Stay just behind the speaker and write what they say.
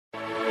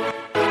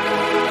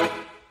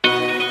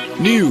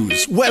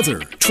News,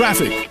 weather,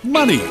 traffic,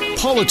 money,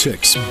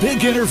 politics,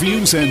 big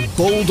interviews, and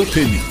bold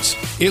opinions.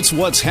 It's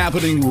what's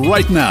happening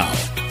right now.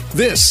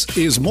 This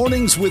is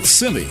Mornings with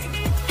Simi.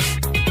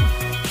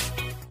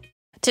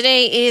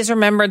 Today is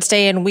Remembrance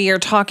Day, and we are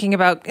talking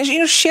about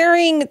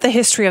sharing the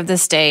history of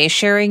this day,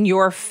 sharing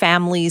your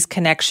family's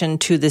connection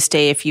to this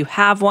day. If you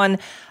have one,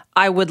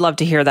 I would love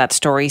to hear that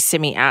story.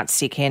 Simi at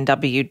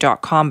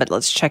cknw.com. But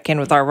let's check in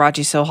with our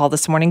Raji Sohal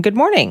this morning. Good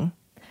morning.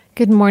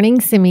 Good morning,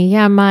 Simi.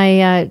 Yeah,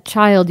 my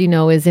child,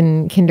 is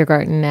in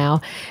kindergarten now,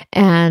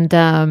 and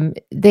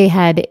they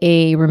had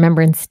a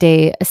Remembrance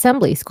Day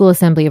school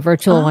assembly, a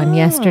virtual one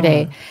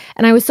yesterday.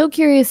 And I was so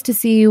curious to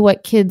see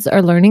what kids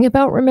are learning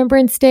about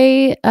Remembrance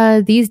Day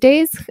these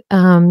days.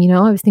 I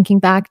was thinking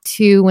back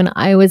to when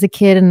I was a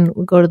kid and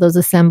would go to those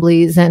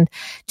assemblies. And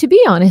to be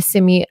honest,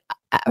 Simi,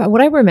 what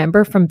I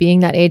remember from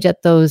being that age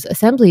at those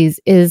assemblies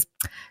is,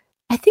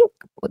 I think,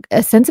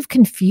 a sense of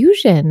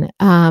confusion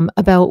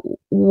about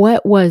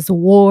what was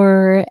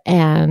war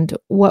and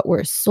what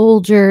were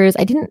soldiers.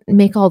 I didn't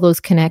make all those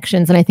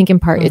connections. And I think in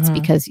part it's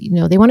because,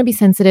 they want to be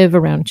sensitive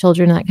around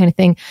children and that kind of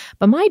thing.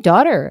 But my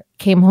daughter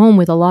came home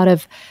with a lot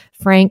of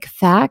frank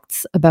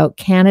facts about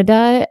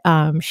Canada.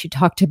 She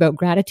talked about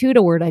gratitude,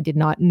 a word I did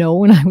not know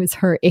when I was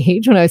her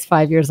age, when I was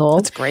 5 years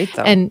old. That's great,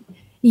 though. And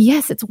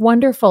yes, it's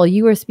wonderful.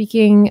 You were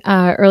speaking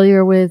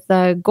earlier with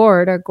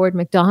Gord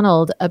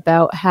MacDonald,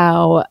 about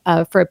how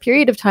for a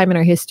period of time in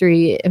our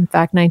history, in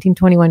fact,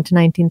 1921 to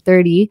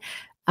 1930,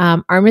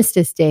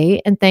 Armistice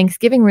Day and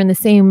Thanksgiving were in the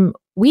same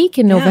week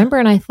in November.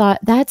 And I thought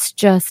that's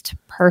just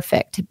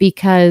perfect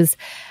because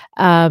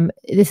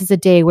this is a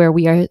day where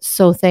we are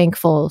so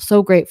thankful,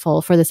 so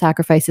grateful for the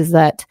sacrifices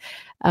that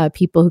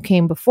people who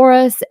came before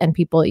us and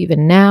people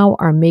even now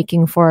are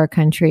making for our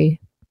country.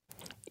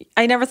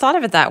 I never thought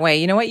of it that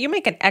way. You know what? You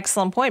make an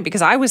excellent point,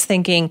 because I was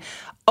thinking,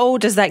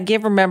 does that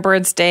give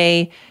Remembrance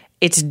Day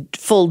its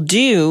full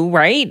due,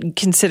 right?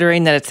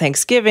 Considering that it's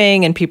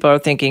Thanksgiving and people are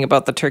thinking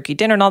about the turkey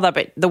dinner and all that.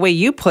 But the way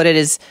you put it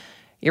is,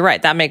 you're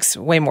right. That makes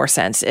way more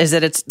sense, is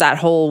that it's that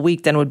whole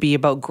week then would be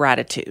about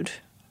gratitude.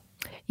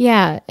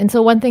 Yeah. And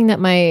so one thing that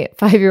my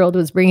 5-year-old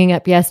was bringing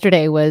up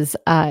yesterday was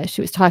she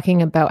was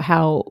talking about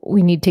how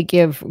we need to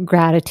give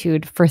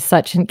gratitude for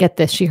such, and get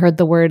this, she learned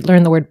the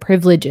word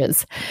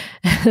privileges.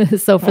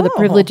 So for the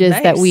privileges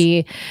that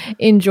we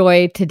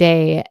enjoy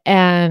today.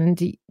 And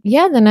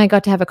then I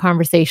got to have a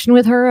conversation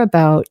with her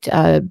about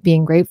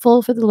being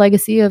grateful for the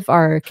legacy of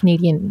our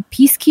Canadian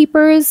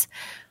peacekeepers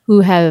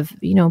who have,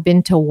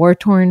 been to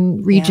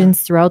war-torn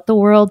regions throughout the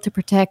world to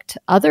protect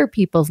other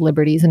people's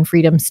liberties and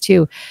freedoms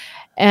too.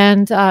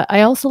 And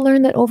I also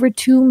learned that well over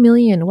 2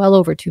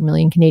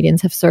 million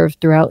Canadians have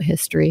served throughout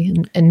history,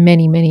 and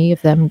many, many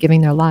of them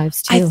giving their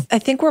lives too. I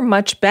think we're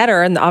much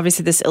better, and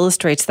obviously this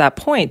illustrates that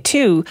point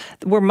too.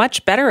 We're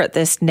much better at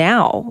this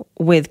now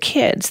with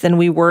kids than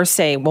we were,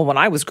 when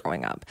I was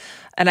growing up.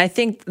 And I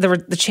think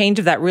the change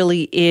of that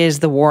really is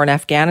the war in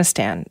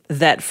Afghanistan,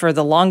 that for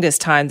the longest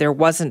time, there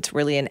wasn't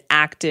really an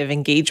active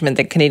engagement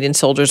that Canadian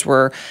soldiers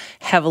were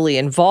heavily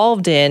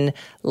involved in,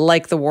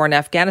 like the war in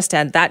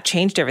Afghanistan. That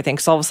changed everything,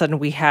 because all of a sudden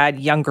we had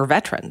younger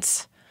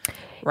veterans,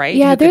 right?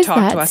 Yeah, who could there's talk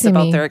that, to us Simi.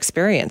 about their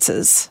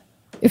experiences.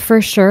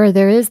 For sure,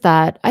 there is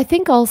that. I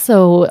think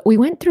also we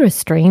went through a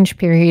strange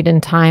period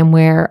in time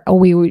where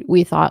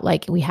we thought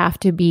we have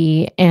to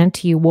be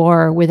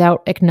anti-war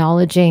without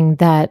acknowledging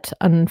that,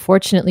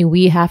 unfortunately,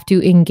 we have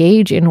to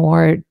engage in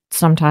war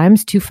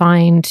sometimes to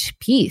find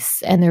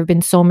peace. And there have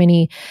been so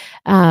many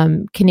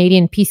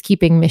Canadian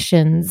peacekeeping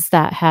missions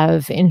that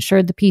have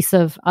ensured the peace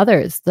of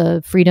others,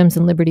 the freedoms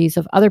and liberties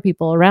of other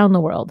people around the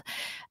world.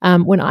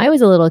 When I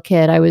was a little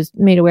kid, I was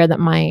made aware that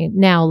my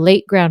now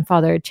late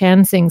grandfather,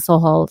 Chan Singh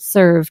Sohal,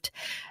 served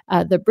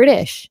the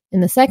British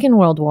in the Second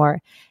World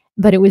War.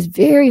 But it was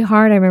very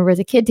hard, I remember as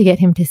a kid, to get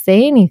him to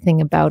say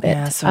anything about it.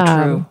 Yeah, so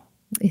true.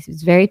 He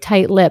was very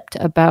tight-lipped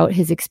about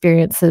his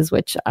experiences,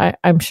 which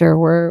I'm sure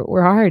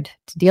were hard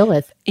to deal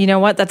with. You know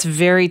what? That's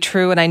very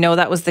true. And I know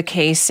that was the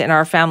case in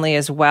our family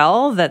as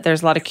well, that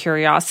there's a lot of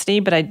curiosity.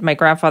 But my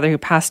grandfather, who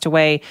passed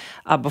away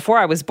before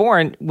I was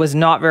born, was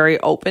not very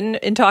open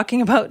in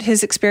talking about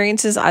his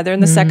experiences either in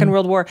the Second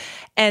World War.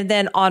 And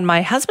then on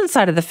my husband's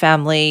side of the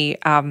family,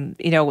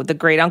 the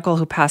great uncle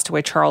who passed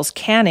away, Charles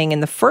Canning,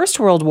 in the First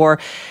World War,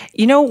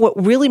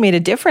 what really made a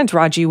difference,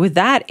 Raji, with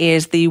that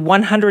is the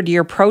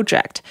 100-year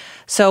project.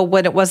 So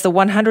when it was the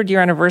 100-year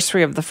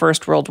anniversary of the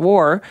First World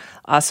War,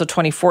 so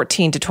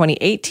 2014 to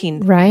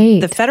 2018,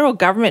 right, the federal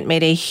government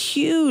made a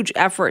huge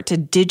effort to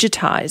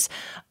digitize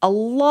a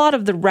lot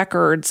of the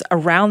records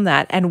around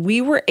that. And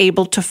we were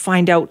able to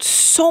find out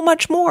so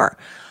much more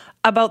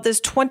about this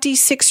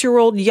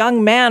 26-year-old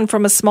young man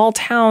from a small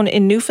town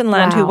in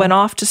Newfoundland who went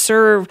off to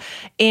serve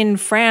in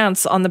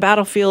France on the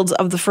battlefields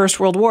of the First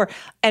World War.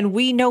 And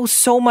we know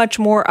so much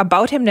more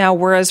about him now,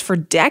 whereas for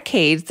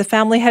decades, the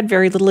family had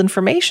very little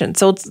information.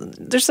 So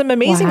there's some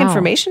amazing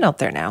information out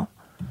there now.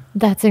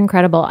 That's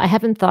incredible. I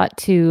haven't thought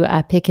to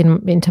pick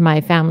into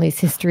my family's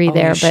history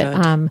there,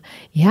 but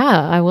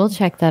yeah, I will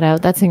check that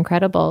out. That's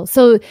incredible.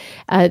 So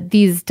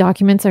these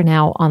documents are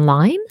now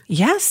online?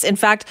 Yes. In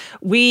fact,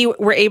 we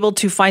were able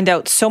to find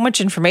out so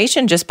much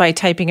information just by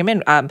typing him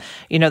in,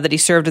 that he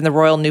served in the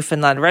Royal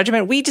Newfoundland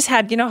Regiment. We just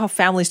had, how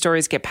family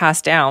stories get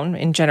passed down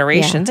in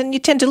generations, and you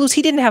tend to lose.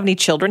 He didn't have any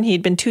children.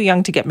 He'd been too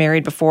young to get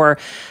married before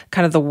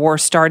kind of the war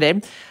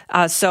started.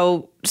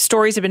 So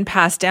stories have been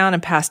passed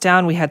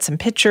down. We had some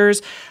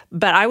pictures,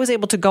 but I was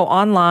able to go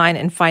online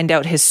and find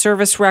out his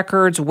service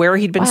records, where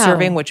he'd been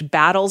serving, which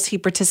battles he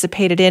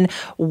participated in,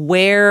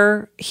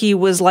 where he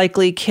was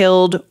likely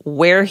killed,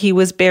 where he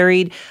was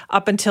buried.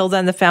 Up until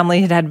then, the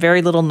family had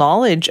very little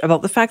knowledge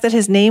about the fact that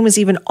his name was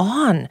even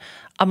on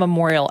a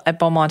memorial at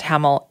Beaumont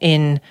Hamel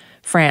in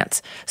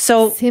France.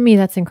 So, Simi,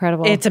 that's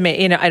incredible. It's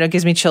amazing. It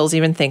gives me chills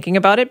even thinking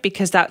about it,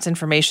 because that's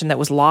information that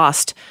was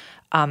lost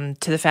to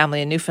the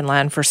family in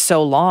Newfoundland for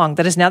so long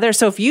that is now there.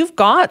 So if you've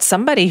got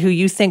somebody who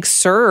you think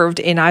served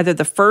in either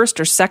the First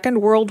or Second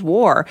World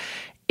War,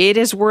 it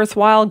is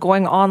worthwhile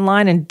going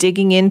online and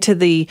digging into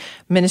the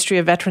Ministry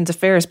of Veterans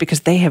Affairs,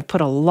 because they have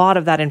put a lot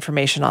of that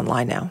information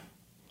online now.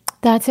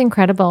 That's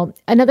incredible.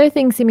 Another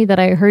thing, Simi, that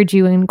I heard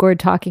you and Gord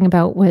talking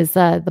about was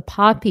the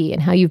poppy and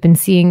how you've been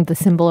seeing the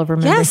symbol of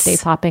Remembrance Day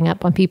popping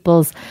up on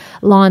people's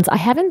lawns. I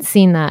haven't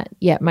seen that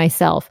yet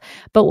myself,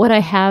 but what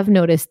I have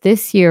noticed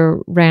this year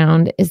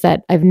round is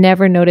that I've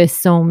never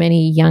noticed so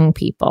many young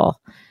people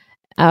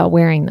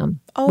wearing them.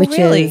 Oh, which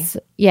really?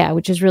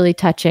 Which is really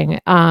touching.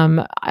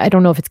 I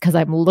don't know if it's because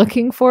I'm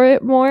looking for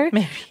it more,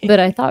 Maybe. But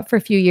I thought for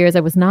a few years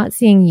I was not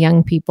seeing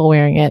young people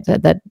wearing it,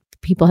 that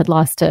people had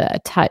lost a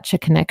touch, a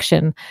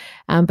connection.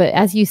 But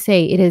as you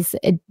say,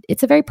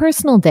 it's a very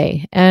personal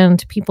day,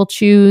 and people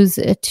choose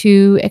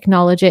to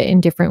acknowledge it in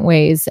different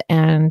ways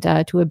and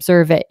to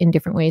observe it in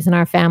different ways. In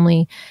our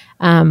family,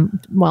 my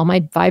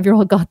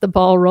 5-year-old got the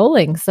ball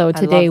rolling. So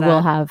today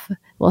we'll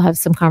have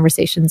some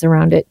conversations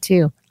around it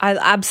too. I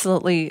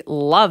absolutely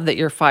love that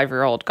your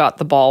 5-year-old got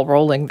the ball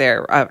rolling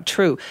there.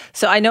 True.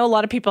 So I know a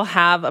lot of people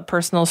have a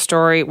personal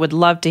story, would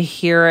love to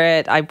hear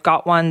it. I've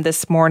got one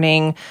this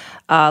morning.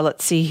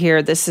 Let's see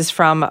here. This is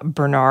from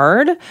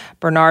Bernard.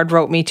 Bernard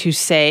wrote me to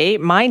say,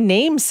 my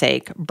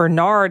namesake,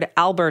 Bernard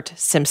Albert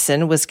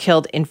Simpson, was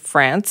killed in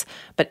France,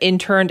 but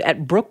interned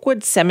at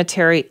Brookwood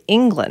Cemetery,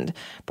 England.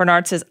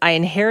 Bernard says, I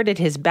inherited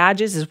his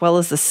badges as well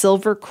as the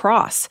Silver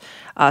Cross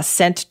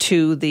sent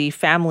to the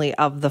family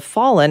of the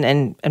fallen.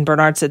 And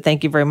Bernard said,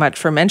 thank you very much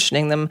for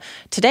mentioning them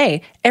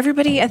today.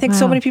 Everybody, I think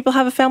so many people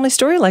have a family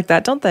story like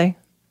that, don't they?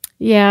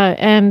 Yeah,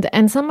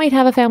 and some might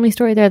have a family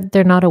story that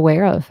they're not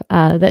aware of.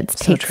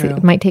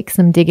 It might take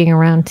some digging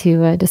around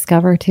to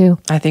discover too.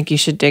 I think you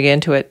should dig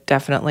into it,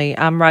 definitely.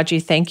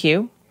 Raji, thank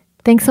you.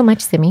 Thanks so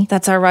much, Simi.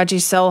 That's our Raji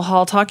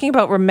Sohal talking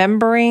about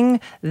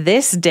remembering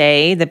this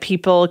day, the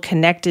people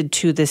connected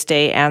to this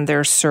day and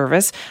their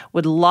service.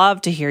 Would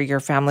love to hear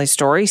your family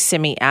story,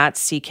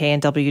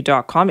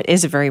 simi@cknw.com. It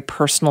is a very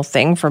personal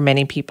thing for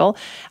many people.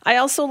 I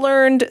also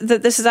learned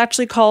that this is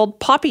actually called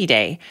Poppy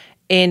Day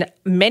in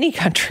many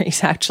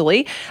countries,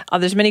 actually.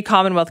 There's many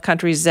Commonwealth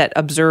countries that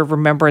observe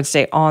Remembrance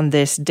Day on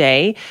this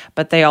day,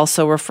 but they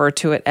also refer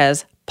to it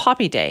as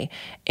Poppy Day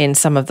in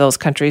some of those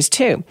countries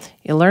too.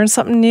 You learn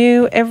something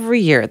new every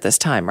year at this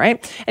time,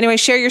 right? Anyway,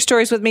 share your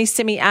stories with me,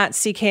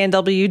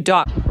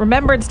 simi@cknw.com.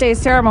 Remembrance Day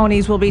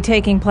ceremonies will be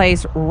taking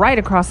place right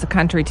across the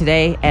country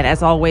today. And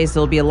as always,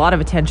 there'll be a lot of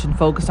attention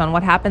focused on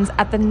what happens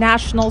at the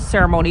national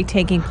ceremony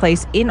taking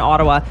place in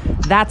Ottawa.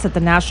 That's at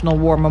the National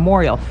War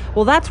Memorial.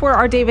 Well, that's where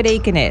our David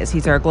Akin is.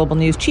 He's our Global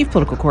News chief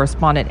political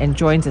correspondent and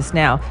joins us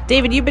now.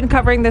 David, you've been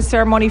covering this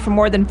ceremony for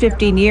more than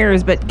 15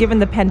 years, but given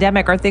the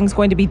pandemic, are things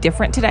going to be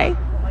different today?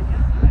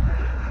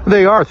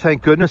 They are,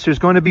 thank goodness. There's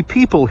going to be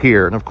people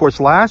here. And of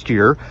course, last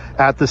year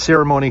at the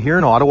ceremony here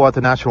in Ottawa at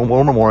the National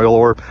War Memorial,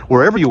 or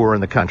wherever you were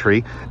in the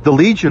country, the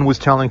Legion was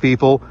telling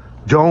people,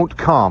 don't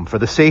come. For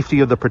the safety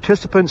of the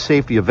participants,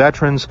 safety of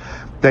veterans,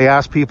 they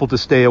asked people to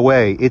stay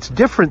away. It's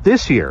different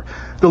this year.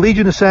 The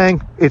Legion is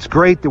saying, it's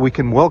great that we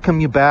can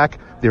welcome you back.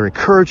 They're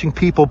encouraging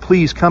people,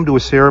 please come to a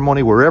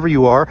ceremony wherever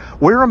you are.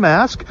 Wear a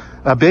mask,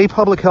 obey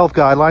public health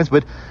guidelines,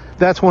 but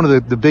that's one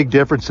of the big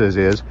differences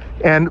is.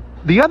 And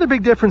the other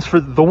big difference for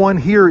the one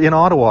here in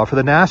Ottawa for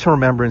the National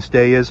Remembrance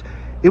Day is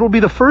it will be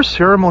the first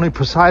ceremony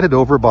presided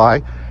over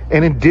by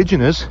an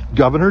Indigenous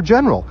Governor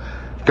General.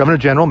 Governor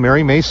General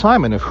Mary May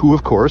Simon, who,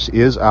 of course,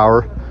 is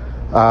our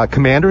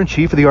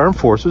Commander-in-Chief of the Armed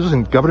Forces,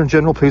 and Governor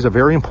General plays a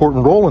very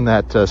important role in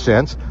that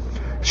sense.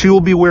 She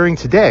will be wearing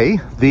today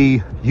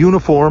the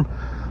uniform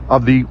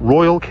of the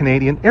Royal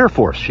Canadian Air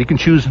Force. She can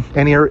choose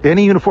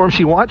any uniform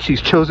she wants.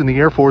 She's chosen the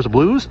Air Force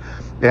Blues,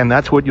 and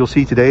that's what you'll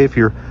see today if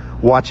you're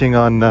watching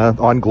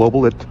on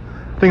Global at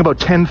I think about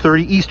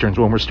 10:30 Easterns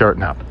when we're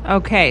starting up.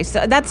 Okay,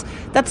 so that's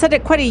said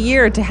it quite a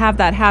year to have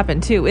that happen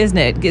too, isn't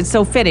it? It's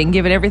so fitting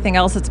given everything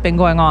else that's been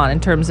going on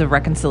in terms of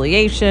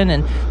reconciliation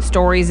and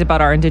stories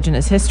about our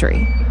Indigenous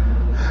history.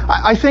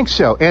 I think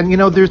so, and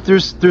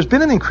there's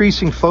been an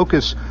increasing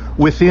focus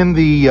within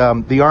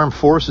the armed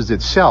forces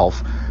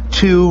itself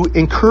to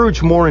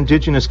encourage more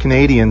Indigenous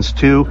Canadians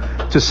to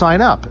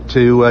sign up,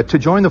 to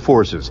join the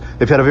forces.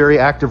 They've had a very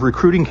active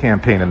recruiting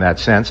campaign in that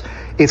sense.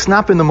 It's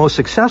not been the most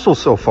successful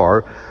so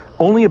far.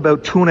 Only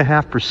about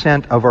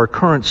 2.5% of our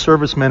current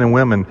servicemen and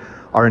women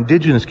are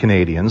Indigenous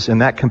Canadians,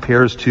 and that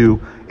compares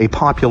to a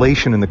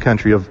population in the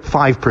country of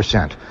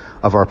 5%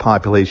 of our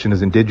population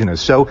is Indigenous.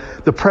 So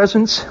the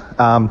presence,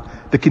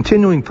 the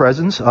continuing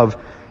presence of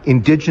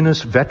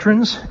Indigenous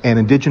veterans and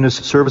Indigenous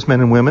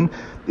servicemen and women,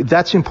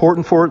 that's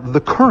important for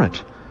the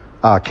current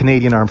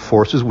Canadian Armed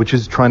Forces, which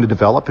is trying to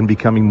develop and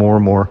becoming more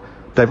and more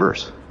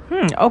diverse.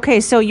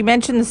 Okay, so you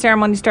mentioned the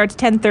ceremony starts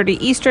 10:30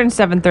 Eastern,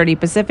 7:30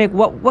 Pacific.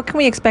 What can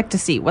we expect to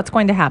see? What's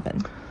going to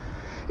happen?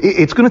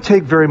 It's going to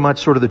take very much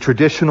sort of the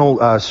traditional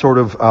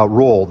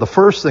role. The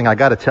first thing I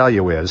got to tell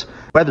you is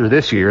weather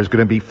this year is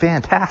going to be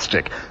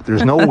fantastic.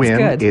 There's no wind.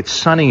 Good. It's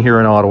sunny here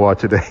in Ottawa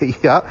today.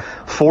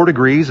 4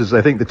 degrees is,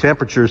 I think, the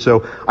temperature.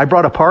 So I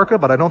brought a parka,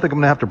 but I don't think I'm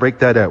going to have to break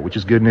that out, which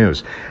is good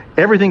news.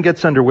 Everything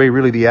gets underway,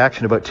 really, the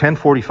action, about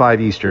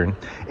 10:45 Eastern.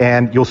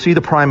 And you'll see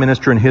the Prime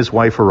Minister and his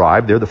wife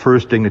arrive. They're the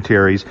first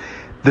dignitaries.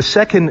 The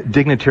second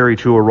dignitary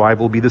to arrive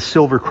will be the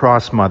Silver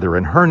Cross Mother,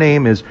 and her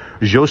name is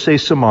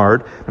José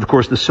Simard. Of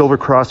course, the Silver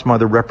Cross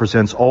Mother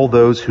represents all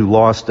those who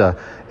lost a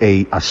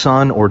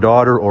son or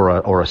daughter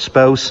or a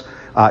spouse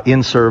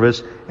in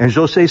service. And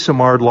José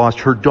Simard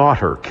lost her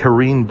daughter,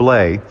 Karine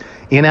Blay,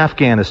 in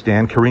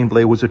Afghanistan. Karine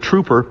Blay was a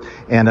trooper,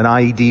 and an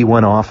IED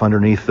went off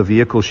underneath the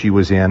vehicle she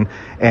was in,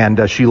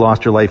 and she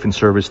lost her life in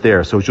service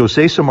there. So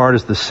José Simard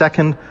is the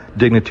second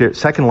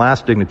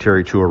last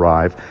dignitary to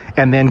arrive,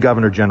 and then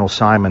Governor General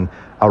Simon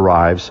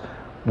arrives.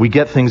 We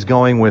get things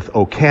going with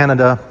O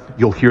Canada.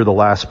 You'll hear the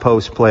last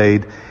post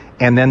played,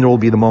 and then there will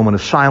be the moment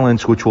of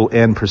silence, which will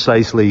end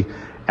precisely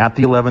at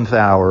the 11th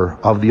hour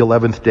of the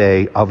 11th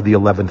day of the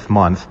 11th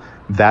month.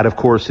 That, of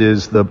course,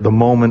 is the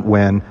moment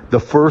when the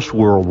First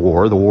World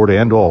War, the war to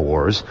end all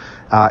wars,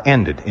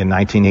 ended in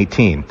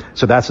 1918.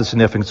 So that's the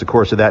significance, of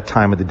course, of that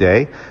time of the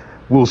day.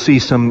 We'll see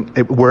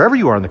wherever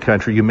you are in the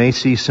country, you may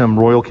see some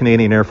Royal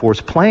Canadian Air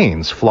Force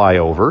planes fly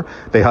over.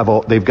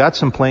 They've got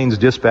some planes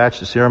dispatched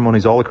to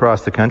ceremonies all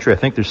across the country. I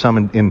think there's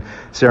some in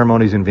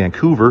ceremonies in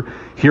Vancouver.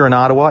 Here in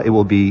Ottawa, it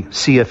will be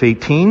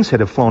CF-18s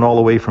that have flown all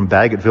the way from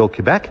Bagotville,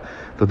 Quebec.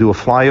 They'll do a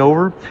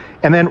flyover.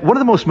 And then one of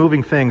the most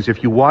moving things,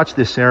 if you watch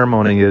this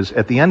ceremony, is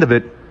at the end of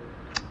it,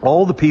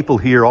 all the people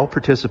here, all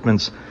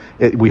participants,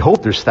 we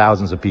hope there's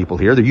thousands of people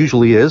here. There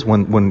usually is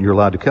when you're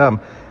allowed to come.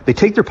 They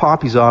take their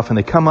poppies off and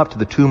they come up to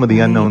the Tomb of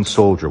the Unknown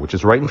Soldier, which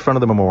is right in front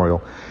of the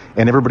memorial,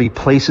 and everybody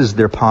places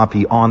their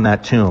poppy on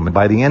that tomb. And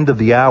by the end of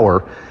the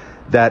hour,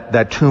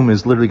 that tomb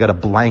has literally got a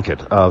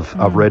blanket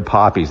of red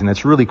poppies, and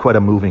it's really quite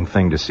a moving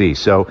thing to see.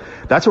 So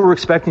that's what we're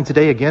expecting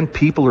today. Again,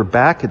 people are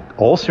back at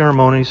all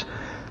ceremonies.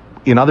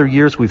 In other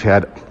years, we've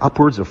had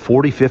upwards of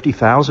 40,000,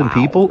 50,000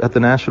 people at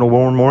the National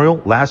War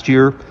Memorial. Last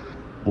year,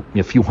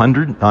 a few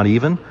hundred, not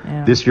even.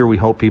 Yeah. This year, we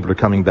hope people are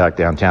coming back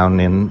downtown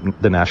in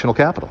the national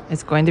capital.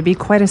 It's going to be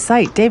quite a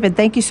sight. David,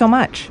 thank you so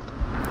much.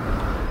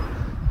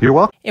 You're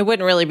welcome. It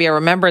wouldn't really be a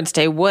Remembrance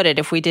Day, would it,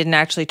 if we didn't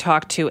actually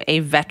talk to a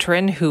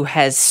veteran who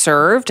has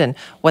served and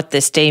what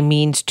this day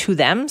means to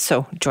them.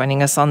 So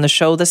joining us on the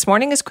show this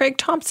morning is Craig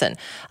Thompson,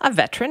 a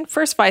veteran,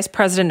 first Vice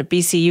President of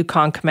BC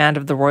Yukon Command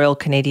of the Royal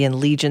Canadian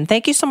Legion.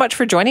 Thank you so much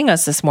for joining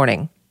us this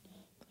morning.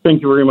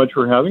 Thank you very much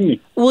for having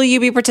me. Will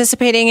you be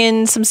participating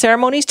in some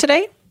ceremonies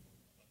today?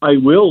 I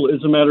will.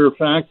 As a matter of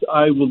fact,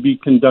 I will be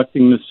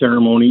conducting the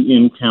ceremony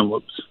in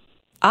Kamloops.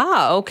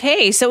 Ah,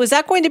 okay. So is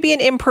that going to be an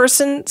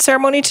in-person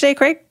ceremony today,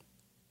 Craig?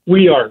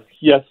 We are,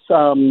 yes.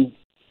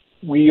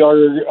 We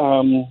are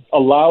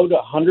allowed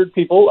 100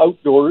 people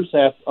outdoors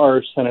at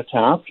our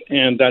cenotaph,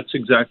 and that's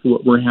exactly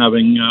what we're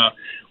having.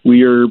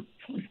 We are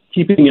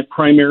keeping it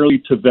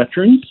primarily to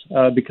veterans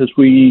because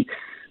we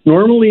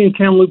normally in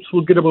Kamloops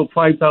we'll get about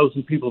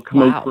 5,000 people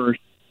come out for our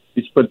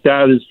ceremonies, but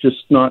that is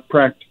just not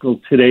practical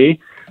today.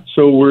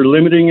 So we're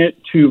limiting it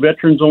to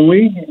veterans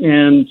only,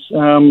 and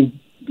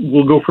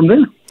we'll go from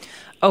there.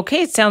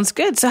 Okay, it sounds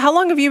good. So how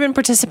long have you been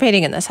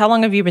participating in this? How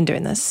long have you been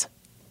doing this?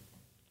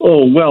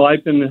 Oh, well,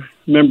 I've been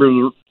a member of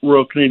the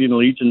Royal Canadian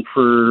Legion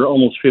for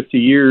almost 50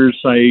 years.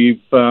 I've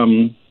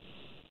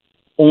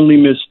only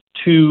missed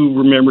 2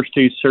 Remembrance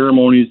Day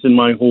ceremonies in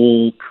my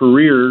whole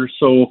career.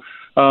 So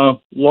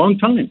long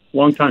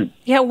time.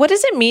 Yeah, what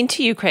does it mean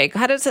to you, Craig?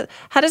 How does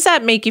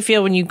that make you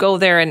feel when you go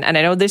there? And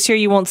I know this year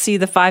you won't see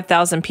the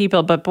 5,000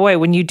 people, but boy,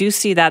 when you do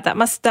see that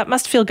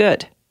must feel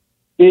good.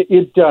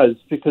 It does,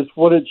 because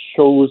what it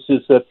shows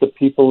is that the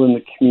people in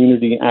the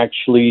community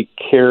actually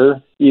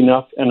care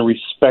enough and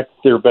respect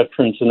their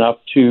veterans enough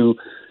to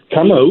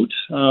come out.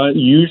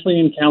 Usually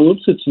in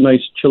Kamloops, it's a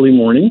nice chilly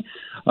morning,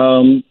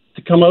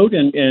 to come out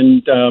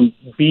and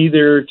be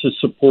there to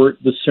support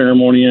the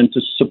ceremony and to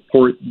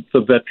support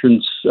the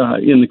veterans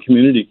in the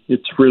community.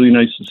 It's really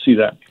nice to see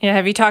that. Yeah,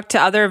 have you talked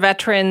to other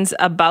veterans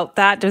about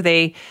that? Do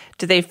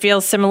they feel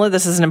similar?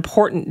 This is an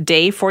important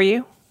day for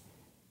you?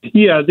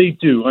 Yeah, they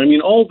do. I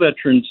mean, all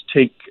veterans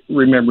take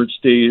Remembrance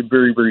Day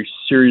very, very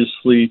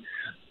seriously.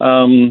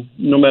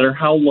 no matter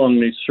how long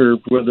they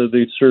served, whether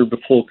they served a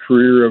full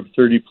career of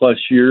 30-plus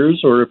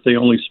years or if they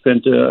only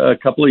spent a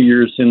couple of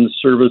years in the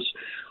service,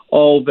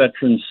 all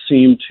veterans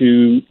seem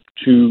to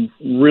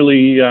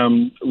really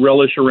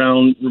relish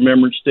around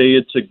Remembrance Day.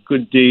 It's a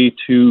good day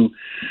to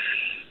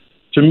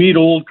meet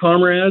old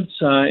comrades,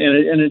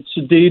 and it's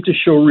a day to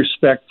show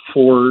respect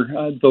for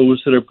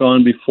those that have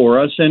gone before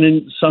us, and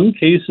in some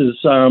cases,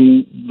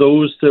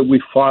 those that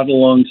we fought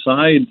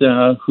alongside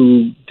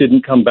who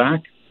didn't come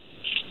back.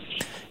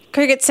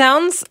 Craig, it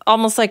sounds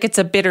almost like it's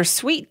a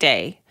bittersweet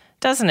day,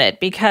 doesn't it?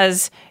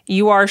 Because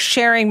you are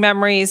sharing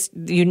memories,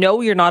 you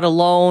know you're not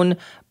alone,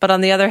 but on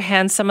the other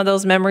hand, some of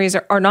those memories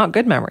are not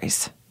good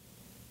memories.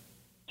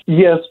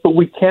 Yes, but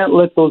we can't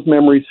let those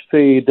memories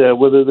fade,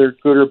 whether they're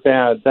good or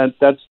bad.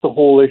 That's the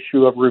whole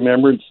issue of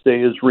Remembrance Day,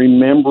 is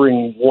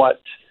remembering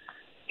what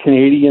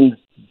Canadians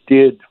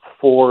did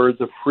for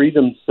the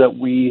freedoms that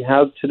we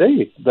have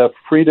today, the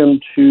freedom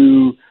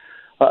to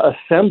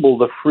assemble,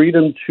 the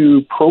freedom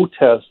to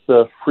protest,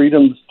 the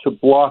freedoms to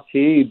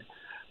blockade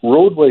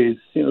roadways.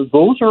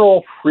 Those are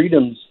all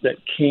freedoms that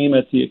came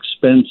at the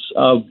expense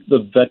of the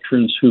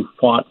veterans who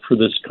fought for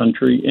this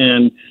country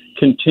and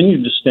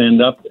continue to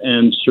stand up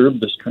and serve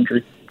this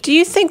country. Do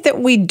you think that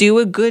we do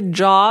a good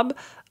job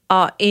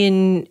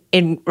in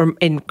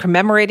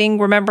commemorating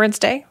Remembrance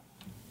Day?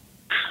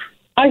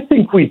 I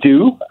think we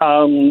do.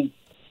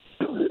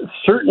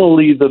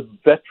 Certainly the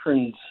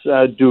veterans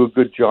do a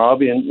good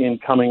job in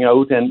coming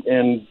out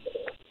and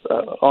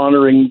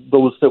honoring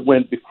those that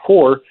went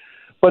before.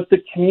 But the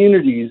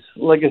communities,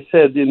 like I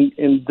said,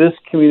 in this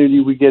community,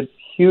 we get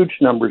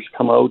huge numbers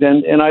come out.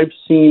 And I've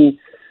seen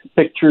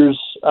pictures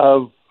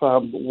of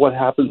what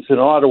happens in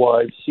Ottawa.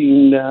 I've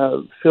seen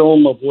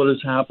film of what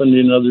has happened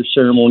in other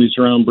ceremonies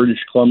around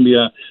British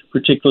Columbia,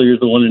 particularly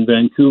the one in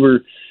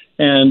Vancouver.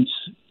 And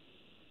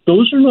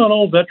those are not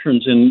all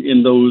veterans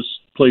in those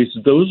places.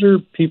 Those are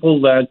people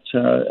that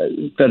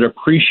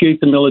appreciate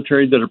the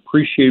military, that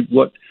appreciate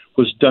what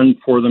was done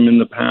for them in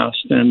the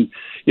past. And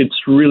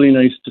it's really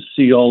nice to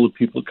see all the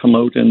people come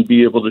out and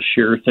be able to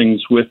share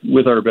things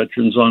with our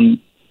veterans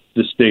on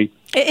this day.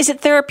 Is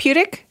it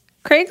therapeutic,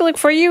 Craig, like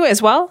for you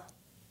as well?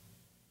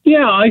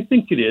 Yeah, I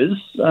think it is.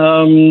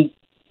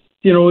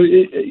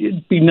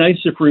 It'd be nice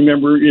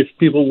if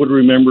people would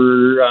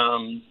remember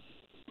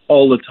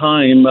all the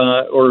time,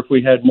 or if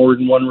we had more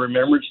than one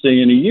Remembrance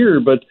Day in a year.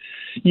 But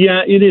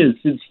yeah, it is.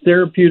 It's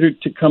therapeutic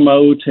to come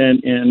out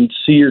and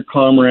see your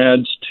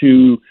comrades,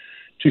 to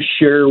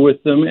share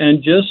with them,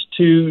 and just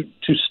to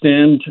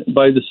stand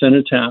by the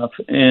cenotaph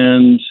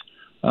and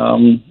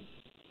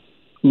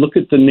look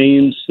at the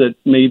names that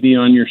may be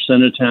on your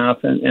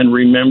cenotaph and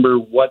remember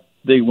what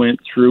they went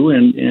through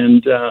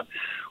and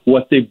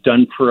what they've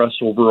done for us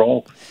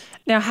overall.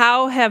 Now,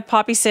 how have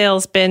poppy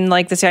sales been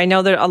like this year? I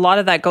know that a lot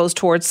of that goes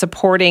towards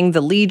supporting the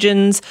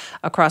legions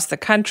across the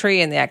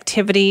country and the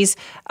activities.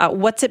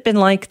 What's it been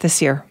like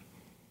this year?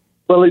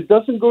 Well, it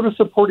doesn't go to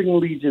supporting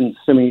legions,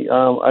 Simi.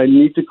 I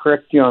need to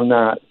correct you on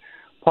that.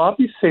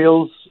 Poppy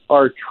sales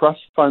are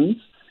trust funds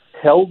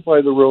held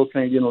by the Royal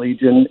Canadian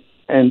Legion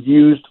and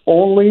used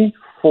only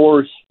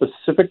for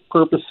specific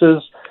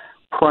purposes,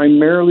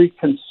 primarily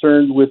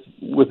concerned with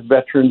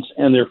veterans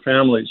and their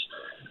families.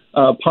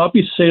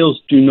 Poppy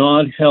sales do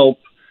not help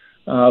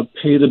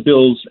pay the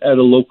bills at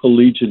a local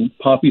legion.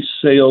 Poppy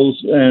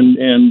sales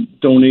and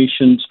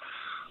donations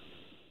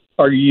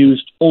are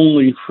used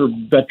only for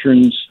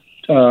veterans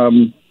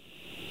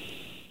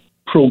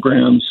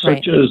programs,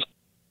 such as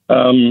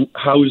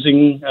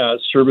housing,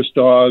 service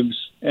dogs,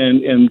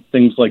 and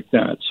things like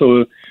that.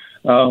 So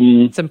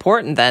it's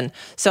important then.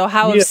 So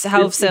how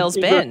have sales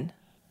been?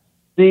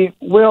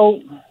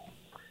 Well,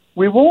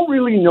 we won't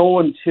really know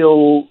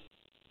until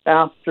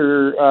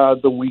after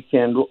the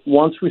weekend.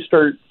 Once we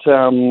start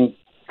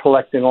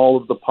collecting all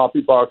of the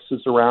poppy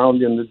boxes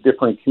around in the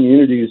different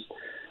communities.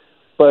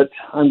 But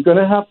I'm going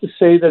to have to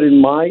say that in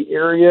my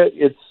area,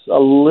 it's a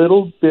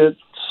little bit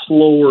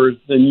slower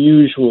than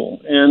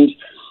usual. And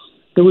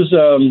there was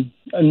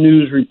a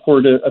news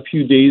report a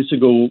few days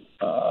ago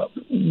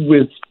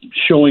with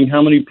showing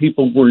how many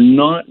people were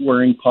not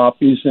wearing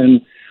poppies. And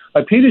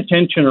I paid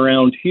attention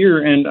around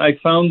here, and I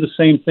found the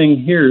same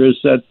thing here, is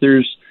that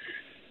there's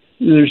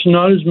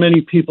not as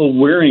many people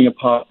wearing a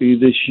poppy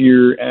this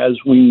year as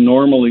we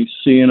normally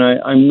see. And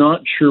I'm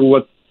not sure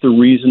what the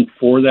reason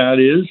for that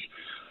is.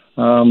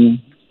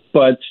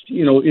 But,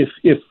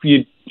 if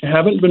you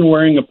haven't been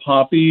wearing a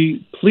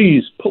poppy,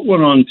 please put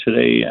one on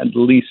today, at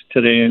least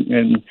today,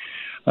 and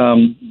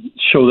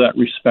show that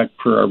respect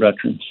for our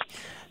veterans.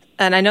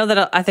 And I know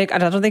that I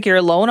don't think you're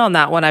alone on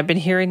that one. I've been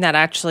hearing that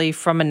actually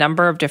from a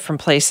number of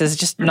different places,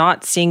 just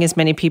not seeing as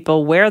many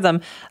people wear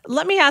them.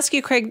 Let me ask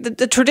you, Craig,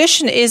 the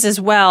tradition is as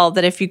well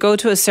that if you go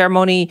to a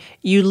ceremony,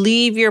 you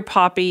leave your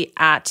poppy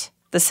at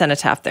the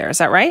cenotaph there. Is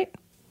that right?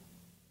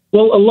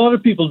 Well, a lot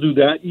of people do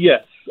that,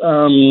 yes.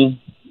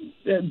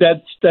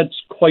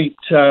 That's quite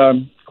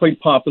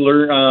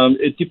popular.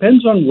 It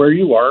depends on where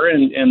you are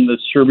and the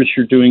service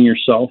you're doing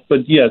yourself.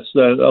 But yes,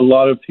 a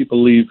lot of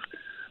people leave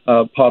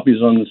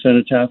poppies on the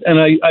cenotaph. And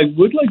I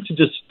would like to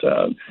just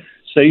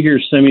say here,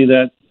 Simi,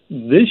 that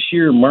this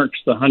year marks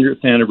the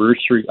 100th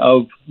anniversary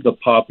of the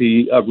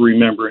Poppy of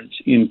Remembrance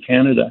in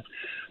Canada.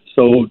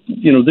 So,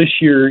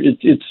 this year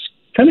it's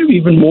kind of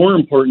even more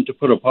important to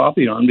put a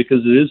poppy on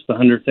because it is the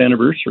 100th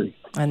anniversary.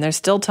 And there's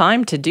still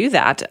time to do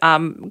that.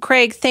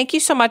 Craig, thank you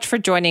so much for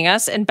joining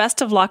us, and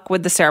best of luck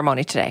with the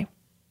ceremony today.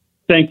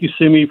 Thank you,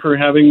 Simi, for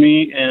having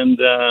me, and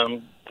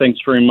thanks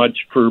very much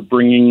for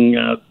bringing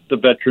the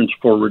veterans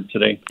forward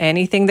today.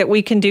 Anything that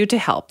we can do to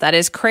help. That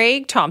is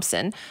Craig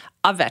Thompson,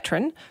 a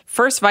veteran,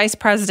 first Vice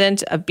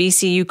President of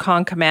BC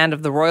Yukon Command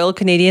of the Royal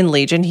Canadian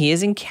Legion. He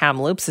is in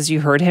Kamloops, as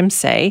you heard him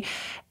say.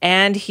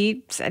 And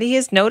he said he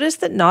has noticed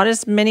that not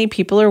as many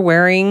people are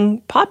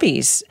wearing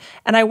poppies.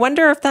 And I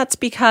wonder if that's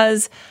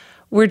because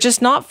we're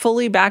just not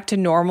fully back to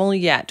normal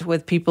yet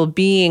with people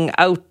being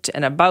out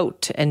and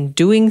about and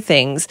doing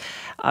things.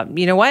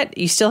 You know what?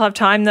 You still have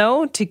time,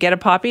 though, to get a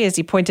poppy. As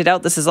he pointed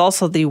out, this is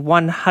also the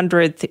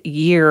 100th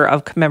year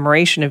of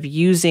commemoration of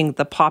using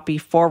the poppy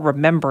for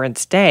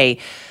Remembrance Day.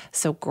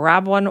 So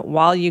grab one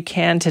while you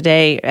can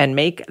today and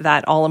make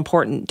that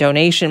all-important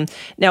donation.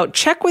 Now,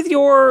 check with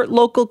your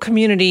local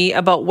community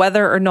about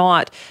whether or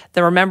not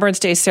the Remembrance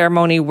Day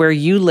ceremony where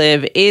you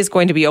live is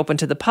going to be open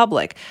to the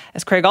public.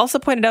 As Craig also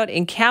pointed out,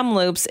 in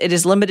Kamloops, it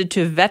is limited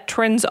to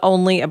veterans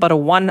only, about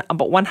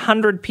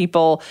 100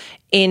 people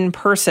in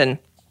person.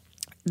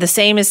 The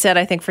same is said,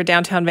 I think, for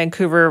downtown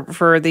Vancouver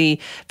for the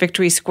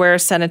Victory Square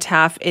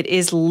Cenotaph. It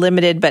is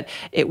limited, but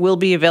it will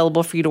be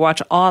available for you to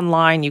watch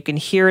online. You can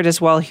hear it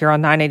as well here on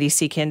 980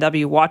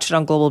 CKNW. Watch it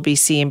on Global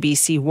BC and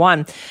BC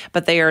One.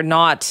 But they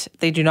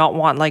do not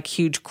want like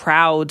huge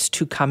crowds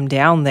to come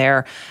down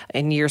there.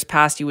 In years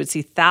past, you would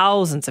see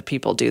thousands of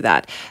people do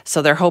that.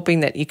 So they're hoping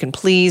that you can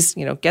please,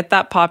 get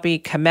that poppy,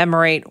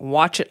 commemorate,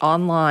 watch it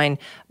online,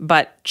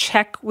 but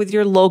check with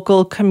your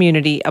local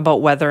community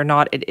about whether or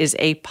not it is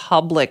a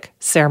public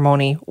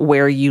ceremony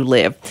where you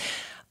live.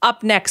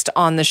 Up next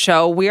on the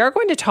show, we are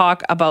going to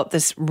talk about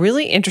this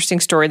really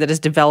interesting story that is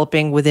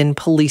developing within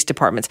police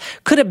departments.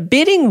 Could a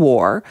bidding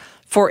war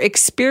for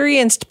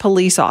experienced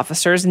police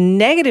officers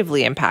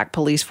negatively impact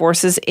police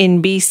forces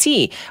in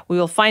BC? We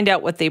will find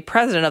out what the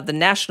president of the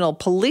National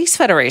Police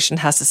Federation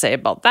has to say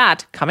about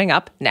that coming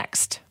up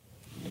next.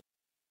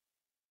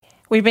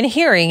 We've been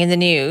hearing in the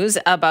news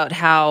about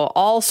how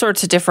all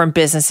sorts of different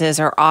businesses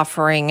are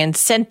offering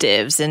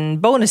incentives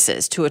and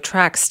bonuses to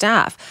attract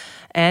staff.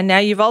 And now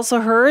you've also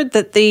heard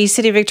that the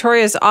City of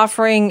Victoria is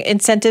offering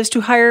incentives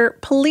to hire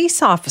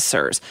police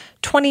officers,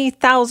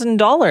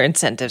 $20,000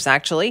 incentives,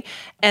 actually.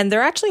 And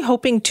they're actually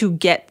hoping to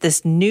get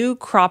this new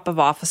crop of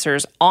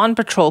officers on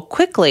patrol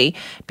quickly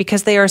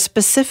because they are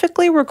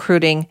specifically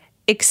recruiting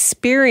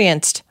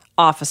experienced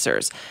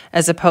officers,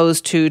 as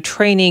opposed to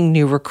training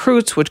new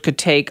recruits, which could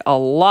take a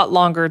lot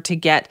longer to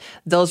get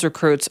those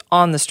recruits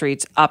on the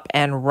streets up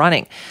and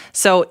running.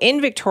 So in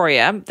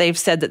Victoria, they've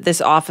said that this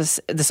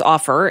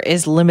offer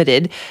is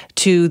limited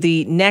to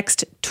the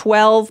next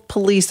 12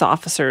 police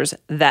officers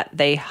that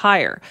they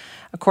hire.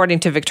 According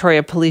to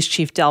Victoria Police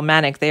Chief Del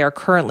Manick, they are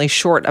currently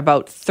short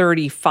about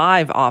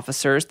 35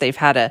 officers. They've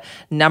had a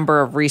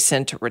number of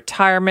recent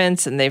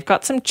retirements, and they've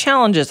got some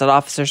challenges that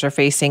officers are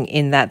facing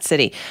in that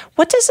city.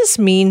 What does this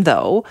mean,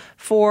 though,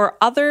 for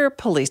other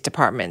police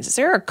departments? Is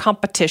there a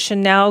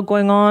competition now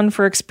going on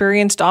for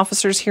experienced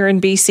officers here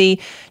in BC?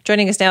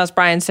 Joining us now is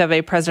Brian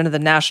Sauvé, President of the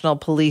National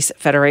Police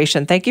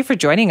Federation. Thank you for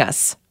joining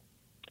us.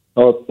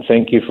 Oh,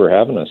 thank you for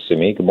having us,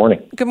 Simi. Good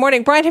morning. Good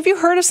morning. Brian, have you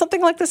heard of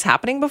something like this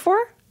happening before?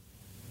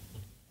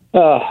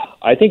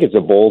 I think it's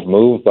a bold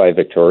move by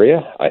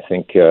Victoria. I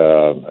think,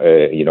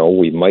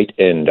 we might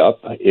end up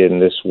in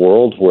this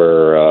world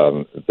where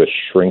the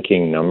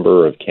shrinking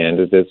number of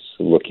candidates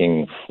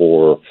looking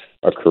for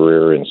a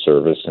career in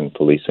service and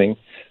policing,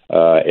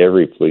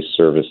 every police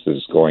service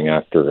is going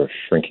after a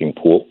shrinking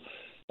pool.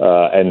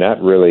 And that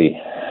really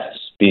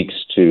speaks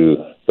to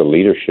the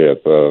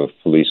leadership of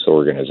police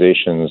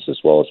organizations as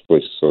well as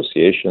police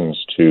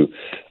associations to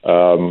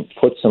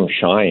put some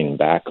shine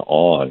back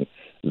on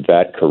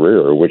that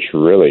career, which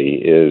really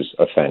is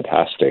a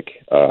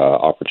fantastic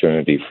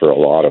opportunity for a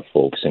lot of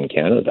folks in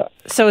Canada.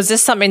 So is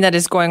this something that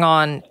is going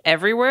on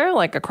everywhere,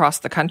 like across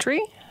the country?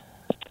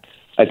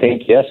 I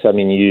think, yes. I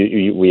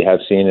mean, we have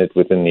seen it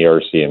within the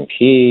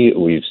RCMP.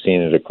 We've seen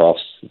it across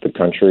the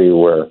country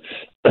where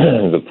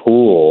the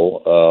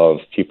pool of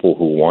people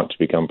who want to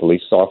become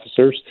police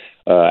officers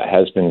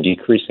has been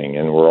decreasing,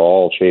 and we're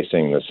all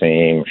chasing the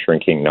same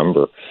shrinking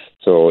number.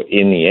 So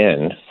in the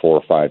end,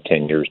 4, 5,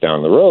 10 years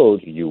down the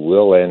road, you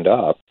will end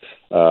up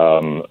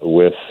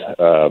with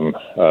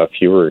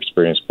fewer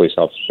experienced police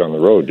officers on the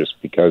road just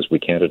because we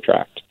can't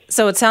attract.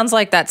 So it sounds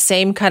like that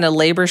same kind of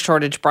labor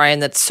shortage, Brian,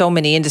 that so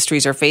many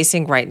industries are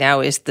facing right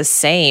now is the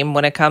same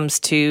when it comes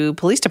to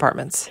police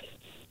departments.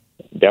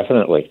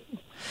 Definitely.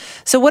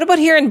 So what about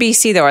here in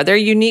BC, though? Are there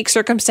unique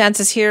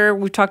circumstances here?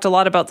 We've talked a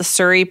lot about the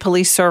Surrey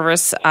Police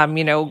Service,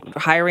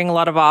 hiring a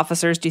lot of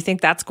officers. Do you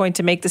think that's going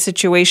to make the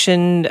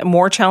situation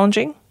more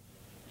challenging?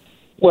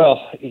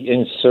 Well,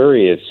 in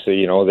Surrey, it's,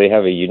 they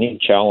have a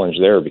unique challenge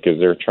there because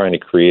they're trying to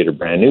create a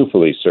brand new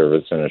police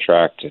service and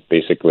attract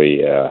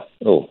basically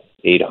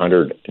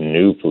 800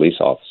 new police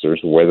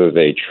officers. Whether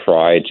they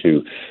try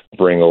to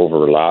bring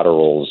over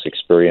laterals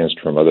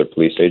experienced from other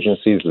police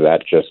agencies,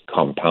 that just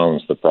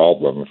compounds the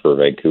problem for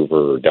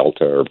Vancouver or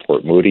Delta or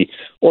Port Moody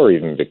or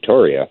even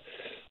Victoria.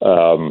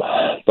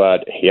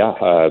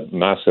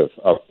 Massive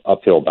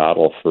uphill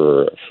battle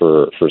for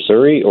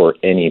Surrey or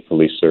any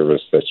police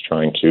service that's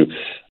trying to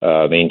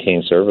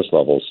maintain service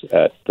levels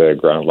at the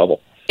ground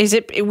level.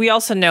 We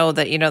also know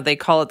that, they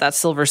call it that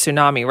silver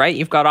tsunami, right?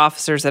 You've got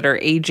officers that are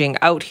aging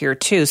out here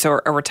too.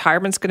 So are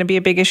retirement's going to be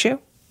a big issue?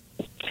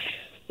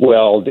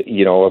 Well,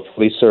 a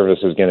police service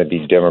is going to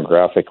be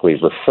demographically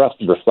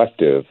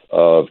reflective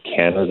of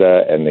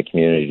Canada and the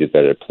community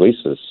that it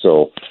polices.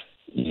 So,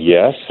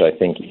 yes, I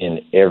think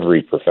in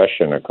every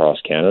profession across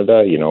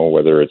Canada,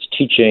 whether it's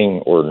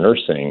teaching or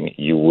nursing,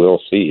 you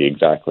will see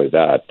exactly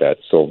that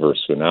silver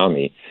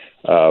tsunami.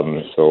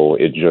 So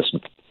it just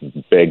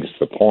begs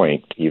the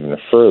point even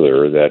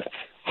further that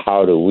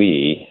how do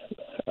we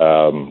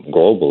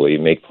globally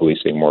make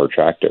policing more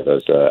attractive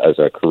as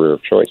a career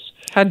of choice?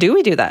 How do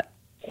we do that?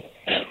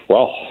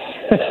 Well,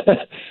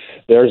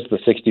 there's the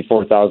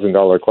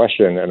 $64,000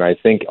 question, and I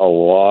think a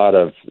lot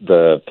of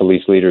the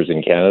police leaders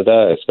in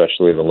Canada,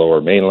 especially the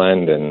Lower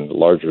Mainland and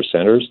larger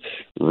centres,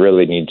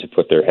 really need to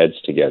put their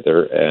heads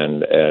together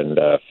and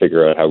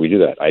figure out how we do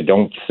that. I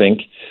don't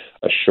think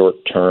a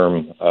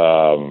short-term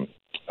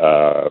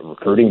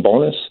recruiting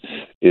bonus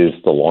is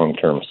the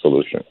long-term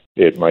solution.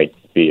 It might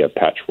be a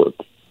patchwork.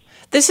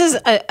 This is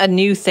a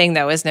new thing,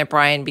 though, isn't it,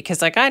 Brian?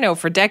 Because, I know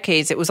for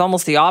decades it was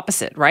almost the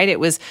opposite, right? It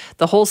was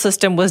the whole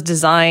system was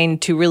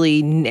designed to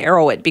really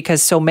narrow it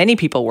because so many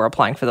people were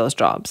applying for those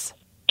jobs.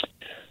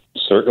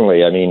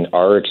 Certainly.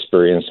 Our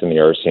experience in the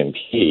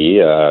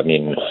RCMP,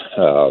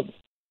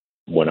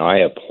 when I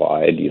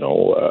applied,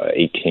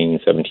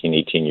 17,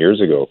 18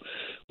 years ago,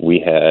 we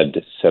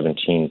had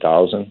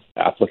 17,000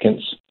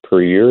 applicants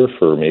per year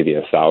for maybe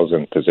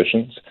 1,000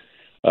 positions.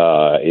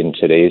 In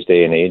today's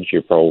day and age,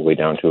 you're probably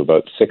down to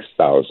about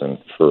 6,000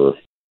 for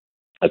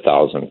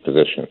 1,000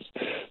 positions.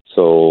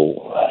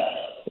 So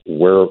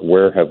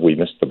where have we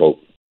missed the boat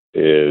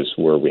is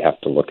where we have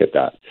to look at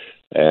that.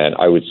 And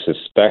I would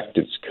suspect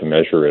it's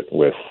commensurate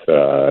with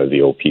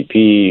the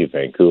OPP,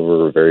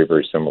 Vancouver, very,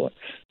 very similar.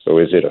 So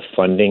is it a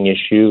funding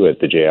issue at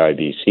the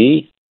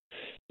JIBC?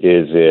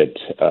 Is it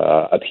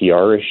a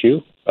PR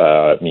issue?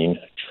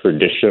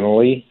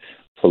 Traditionally,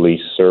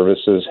 police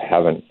services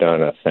haven't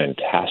done a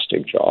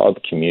fantastic job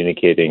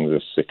communicating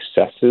the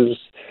successes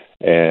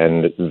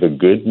and the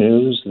good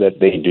news that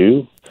they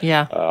do.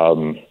 Yeah,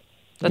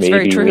 that's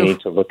very true. Maybe we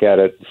need to look at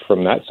it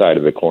from that side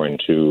of the coin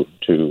to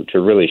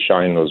really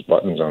shine those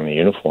buttons on the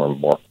uniform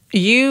more.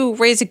 You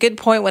raise a good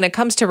point when it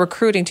comes to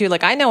recruiting, too.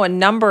 I know a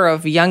number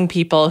of young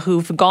people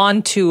who've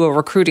gone to a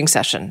recruiting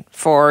session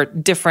for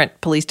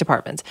different police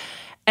departments,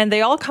 and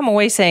they all come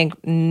away saying,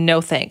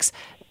 no thanks.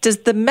 Does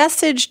the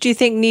message, do you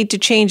think, need to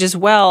change as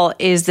well?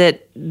 Is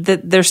that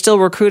they're still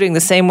recruiting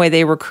the same way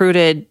they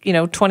recruited,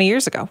 20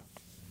 years ago?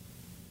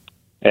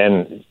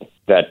 And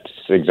that's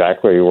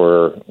exactly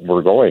where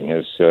we're going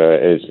is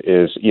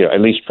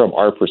at least from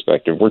our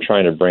perspective, we're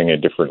trying to bring a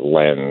different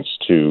lens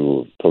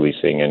to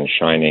policing and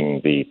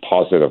shining the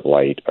positive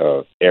light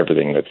of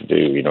everything that they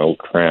do,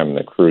 cram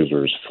the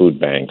cruisers, food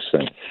banks,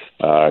 and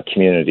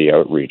community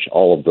outreach,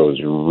 all of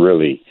those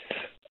really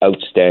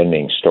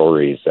outstanding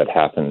stories that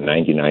happen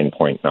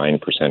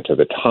 99.9% of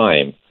the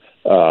time.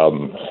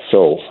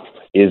 So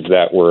is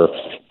that where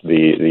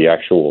the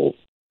actual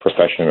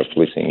profession of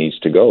policing needs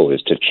to go,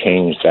 is to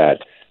change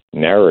that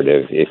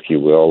narrative, if you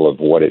will, of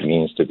what it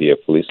means to be a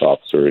police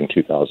officer in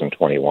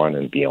 2021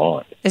 and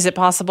beyond. Is it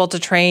possible to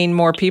train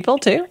more people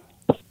too?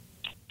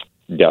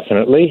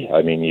 Definitely.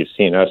 You've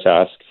seen us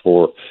ask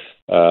for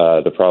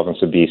the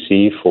province of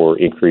BC for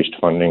increased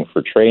funding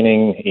for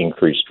training,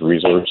 increased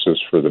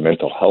resources for the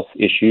mental health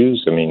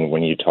issues.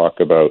 When you talk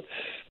about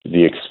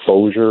the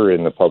exposure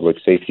in the public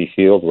safety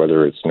field,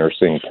 whether it's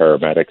nursing,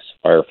 paramedics,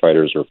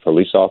 firefighters, or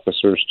police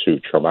officers to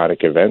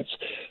traumatic events,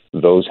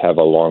 those have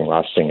a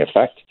long-lasting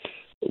effect.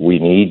 We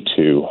need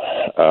to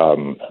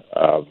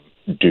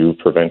do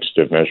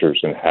preventative measures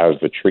and have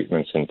the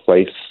treatments in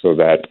place so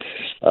that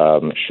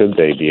should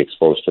they be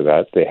exposed to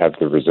that, they have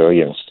the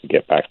resilience to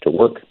get back to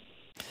work.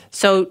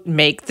 So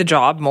make the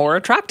job more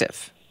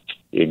attractive.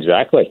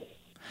 Exactly.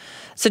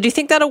 So do you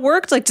think that'll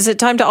work? Is it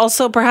time to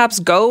also perhaps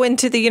go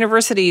into the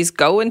universities,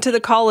 go into the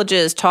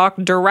colleges, talk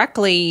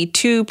directly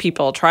to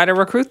people, try to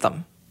recruit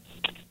them?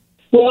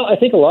 Well, I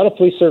think a lot of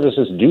police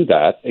services do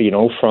that,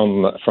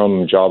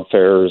 from job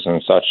fairs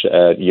and such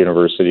at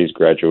universities,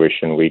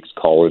 graduation weeks,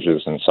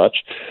 colleges and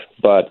such.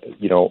 But,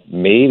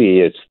 maybe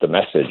it's the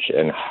message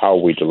and how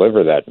we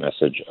deliver that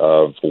message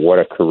of what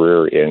a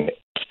career in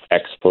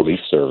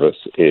ex-police service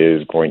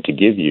is going to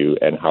give you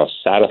and how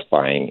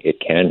satisfying it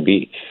can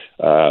be.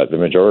 The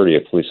majority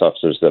of police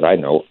officers that I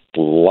know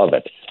love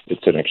it.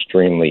 It's an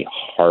extremely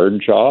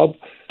hard job,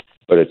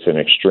 but it's an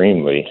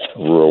extremely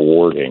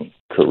rewarding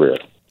career.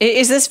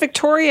 Is this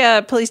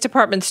Victoria Police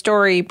Department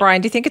story,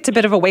 Brian, do you think it's a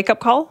bit of a wake-up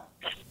call?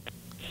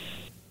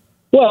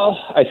 Well,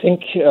 I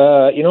think,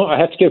 I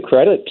have to give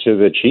credit to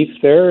the chief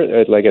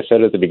there. Like I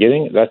said at the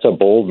beginning, that's a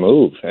bold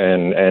move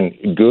and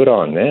good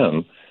on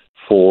them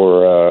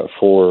for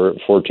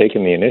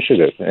taking the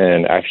initiative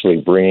and actually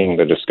bringing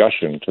the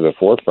discussion to the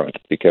forefront,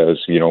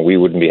 because, we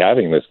wouldn't be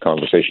having this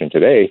conversation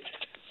today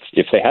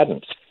if they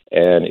hadn't.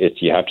 And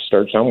you have to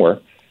start somewhere.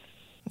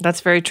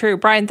 That's very true.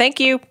 Brian, thank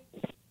you.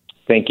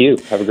 Thank you.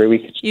 Have a great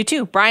week. You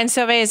too. Brian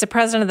Sauvé is the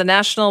president of the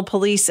National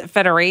Police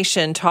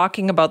Federation,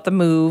 talking about the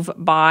move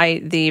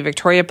by the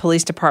Victoria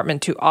Police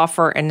Department to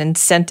offer an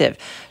incentive,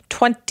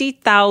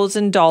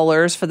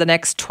 $20,000 for the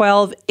next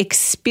 12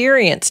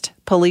 experienced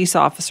police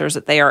officers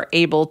that they are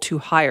able to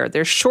hire.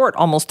 They're short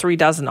almost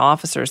 36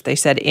 officers, they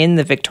said, in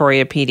the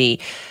Victoria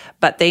PD.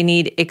 But they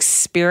need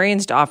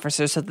experienced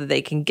officers so that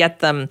they can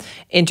get them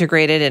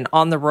integrated and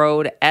on the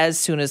road as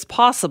soon as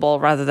possible,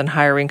 rather than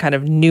hiring kind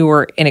of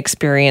newer,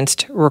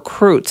 inexperienced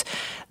recruits.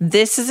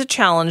 This is a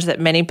challenge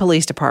that many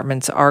police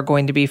departments are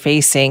going to be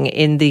facing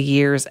in the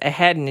years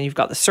ahead. And you've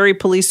got the Surrey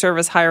Police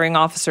Service hiring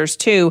officers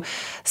too.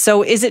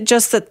 So is it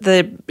just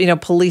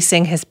that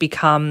policing has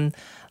become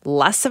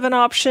less of an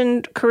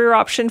option, career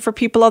option for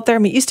people out there? I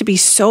mean, it used to be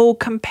so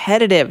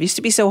competitive. It used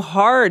to be so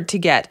hard to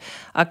get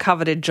a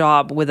coveted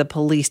job with a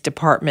police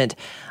department.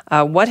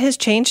 What has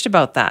changed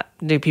about that?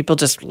 Do people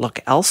just look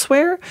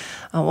elsewhere?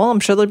 Well, I'm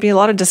sure there'd be a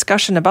lot of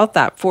discussion about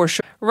that for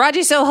sure. Raji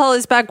Sohal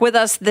is back with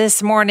us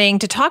this morning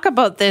to talk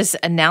about this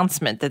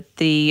announcement that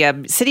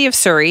the City of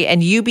Surrey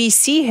and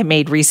UBC have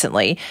made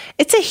recently.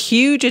 It's a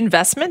huge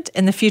investment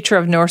in the future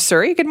of North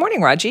Surrey. Good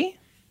morning, Raji.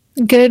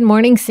 Good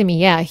morning, Simi.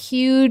 Yeah,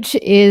 huge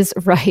is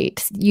right.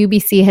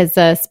 UBC has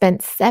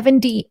spent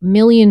 $70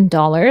 million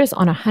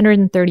on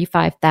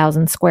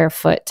 135,000 square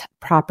foot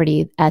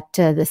property at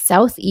the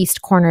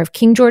southeast corner of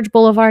King George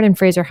Boulevard and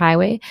Fraser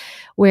Highway,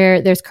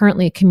 where there's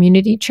currently a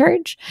community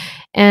church.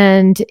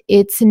 And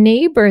its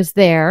neighbors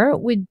there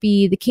would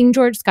be the King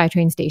George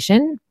SkyTrain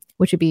station,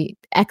 which would be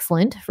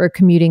excellent for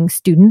commuting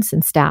students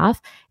and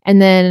staff.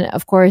 And then,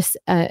 of course,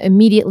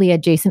 immediately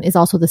adjacent is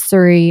also the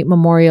Surrey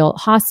Memorial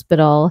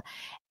Hospital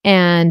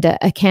and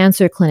a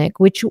cancer clinic,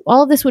 which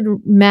all of this would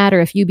matter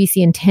if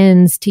UBC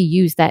intends to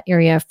use that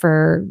area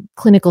for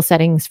clinical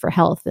settings for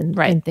health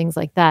and things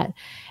like that.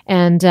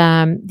 And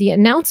the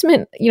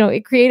announcement,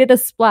 it created a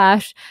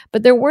splash,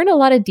 but there weren't a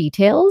lot of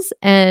details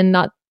and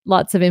not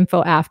lots of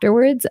info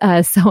afterwards.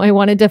 So I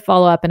wanted to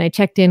follow up, and I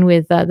checked in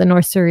with the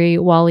North Surrey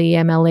Wally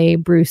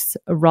MLA, Bruce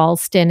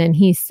Ralston, and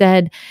he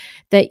said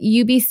that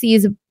UBC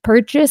has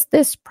purchased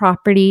this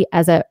property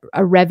as a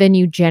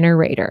revenue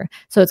generator.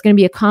 So it's going to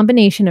be a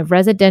combination of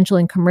residential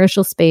and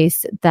commercial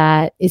space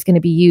that is going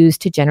to be used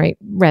to generate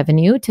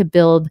revenue to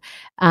build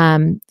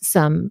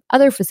some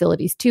other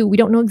facilities too. We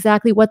don't know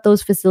exactly what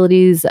those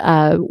facilities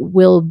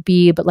will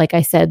be, but like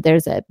I said,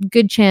 there's a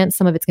good chance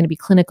some of it's going to be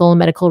clinical and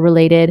medical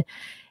related.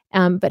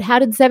 But how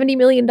did $70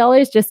 million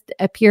just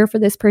appear for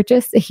this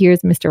purchase? Here's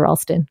Mr.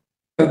 Ralston.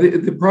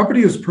 The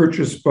property was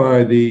purchased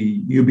by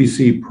the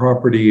UBC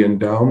Property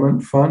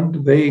Endowment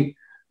Fund. They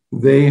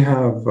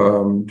have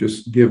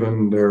just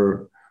given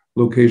their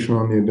location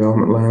on the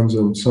endowment lands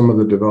and some of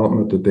the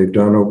development that they've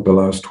done over the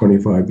last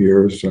 25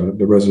 years,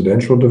 the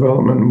residential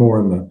development more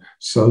on the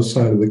south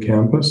side of the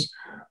campus.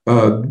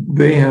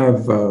 They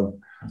have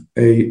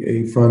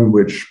a fund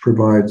which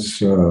provides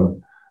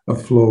a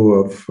flow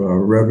of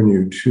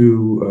revenue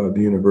to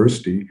the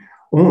university.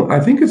 Well, I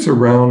think it's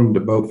around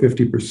about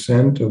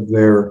 50% of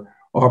their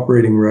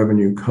operating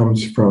revenue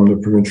comes from the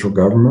provincial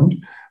government,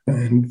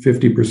 and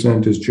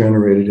 50% is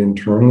generated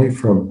internally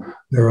from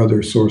their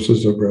other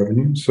sources of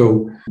revenue.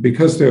 So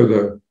because they're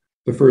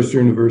the first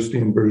university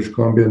in British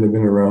Columbia, and they've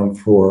been around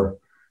for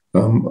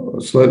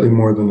slightly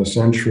more than a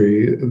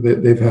century,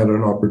 they've had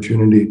an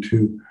opportunity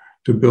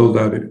to build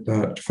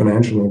that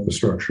financial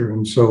infrastructure.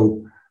 And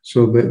so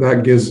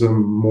that gives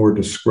them more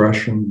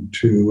discretion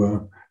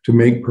to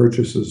make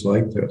purchases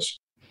like this.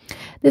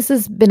 This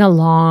has been a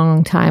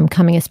long time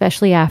coming,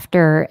 especially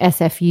after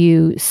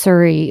SFU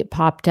Surrey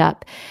popped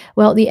up.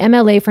 Well, the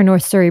MLA for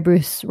North Surrey,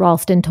 Bruce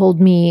Ralston,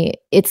 told me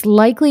it's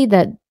likely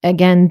that,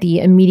 again, the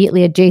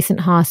immediately adjacent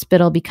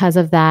hospital, because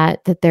of that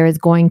there is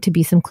going to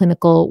be some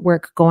clinical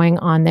work going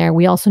on there.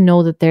 We also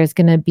know that there's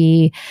going to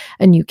be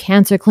a new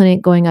cancer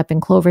clinic going up in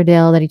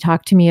Cloverdale that he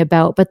talked to me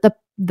about. But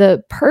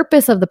the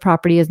purpose of the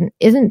property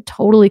isn't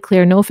totally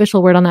clear. No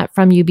official word on that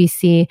from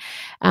UBC.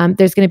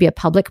 There's going to be a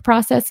public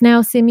process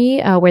now,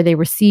 Simi, where they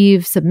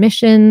receive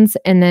submissions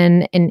and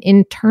then an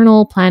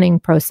internal planning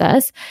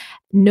process.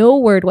 No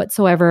word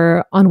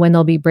whatsoever on when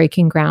they'll be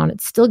breaking ground.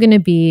 It's still going to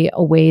be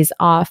a ways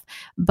off.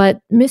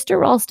 But Mr.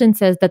 Ralston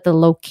says that the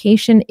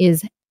location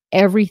is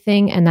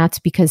everything, and that's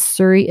because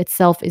Surrey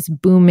itself is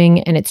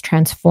booming and it's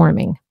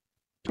transforming.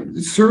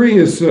 Surrey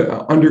is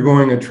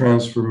undergoing a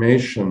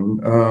transformation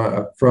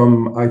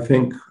from, I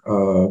think,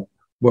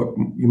 what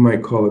you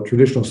might call a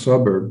traditional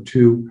suburb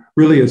to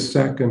really a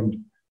second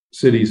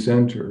city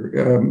center.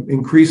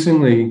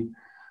 Increasingly,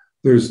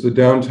 there's the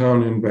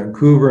downtown in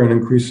Vancouver, and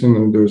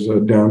increasingly there's a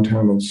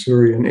downtown in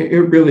Surrey. And it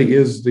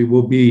really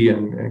will be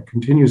and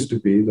continues to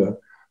be the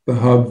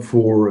hub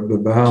for the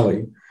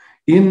Valley.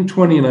 In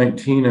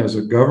 2019, as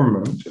a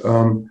government,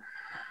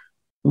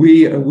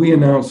 we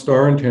announced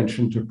our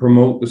intention to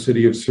promote the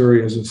city of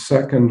Surrey as a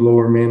second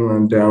Lower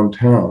Mainland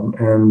downtown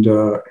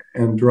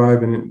and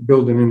drive and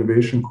build an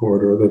innovation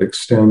corridor that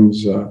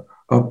extends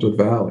up the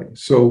valley.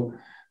 So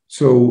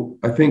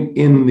I think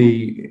in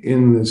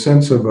the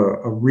sense of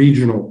a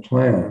regional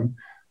plan,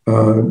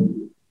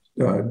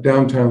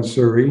 downtown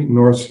Surrey,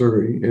 North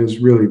Surrey, is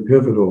really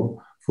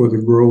pivotal for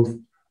the growth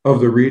of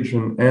the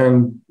region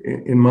and,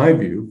 in my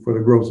view, for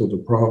the growth of the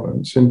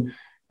province. And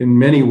in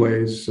many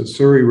ways,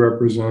 Surrey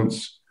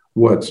represents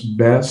what's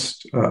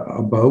best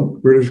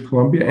about British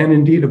Columbia and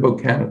indeed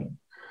about Canada.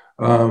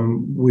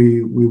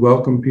 We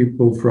welcome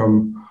people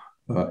from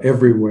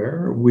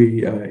everywhere.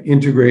 We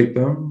integrate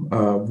them.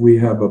 We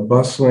have a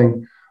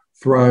bustling,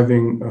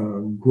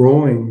 thriving,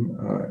 growing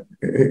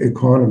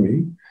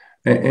economy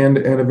and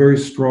a very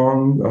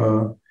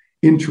strong,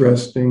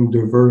 interesting,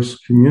 diverse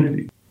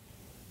community.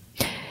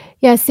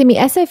 Yeah, Simi,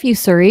 SFU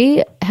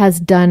Surrey has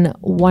done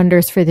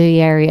wonders for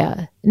the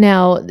area.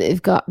 Now, they've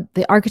got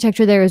the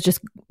architecture there is just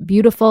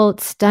beautiful.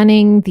 It's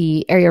stunning.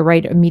 The area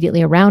right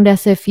immediately around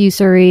SFU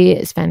Surrey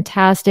is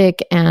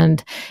fantastic,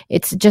 and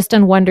it's just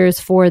done wonders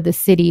for the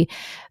city.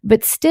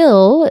 But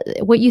still,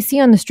 what you see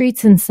on the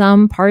streets in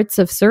some parts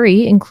of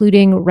Surrey,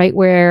 including right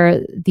where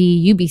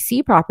the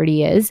UBC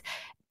property is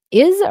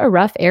a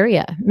rough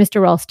area.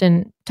 Mr.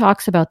 Ralston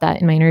talks about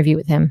that in my interview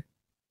with him.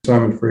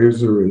 Simon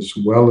Fraser is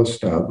well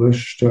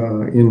established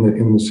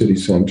in the city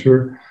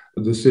centre.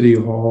 The City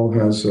Hall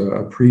has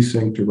a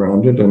precinct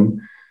around it, and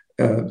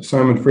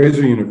Simon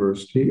Fraser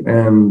University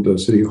and the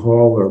City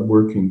Hall are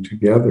working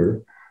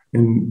together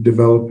in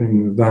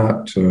developing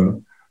that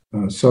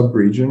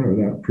sub-region or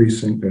that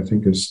precinct, I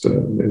think is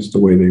the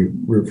way they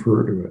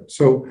refer to it.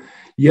 So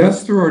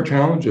yes, there are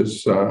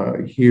challenges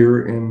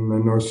here in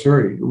North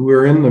Surrey.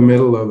 We're in the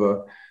middle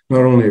of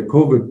not only a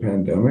COVID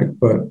pandemic,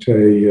 but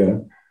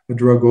a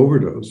drug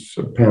overdose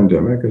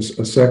pandemic,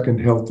 a second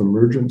health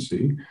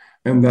emergency,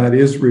 and that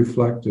is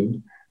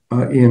reflected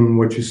in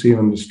what you see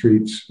on the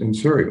streets in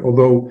Surrey.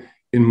 Although,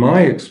 in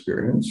my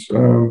experience,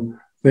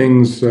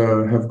 things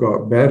have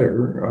got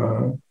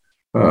better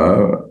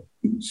over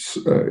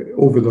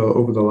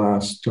the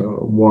last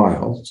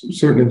while.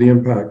 Certainly, the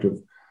impact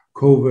of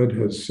COVID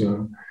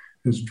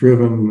has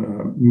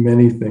driven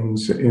many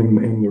things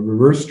in the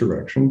reverse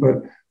direction,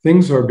 but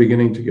things are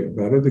beginning to get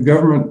better. The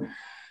government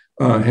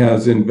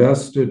has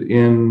invested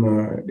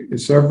in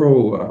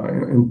several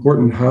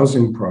important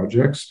housing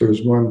projects.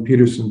 There's one,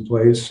 Peterson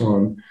Place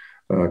on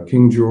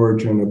King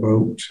George and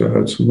about,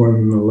 it's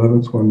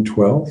 111th,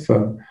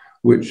 112th,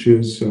 which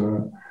is,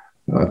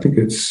 I think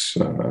it's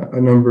a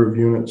number of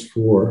units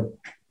for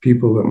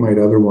people that might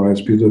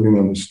otherwise be living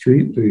on the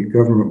street. The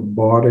government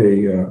bought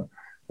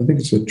I think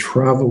it's a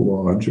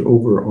travel lodge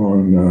over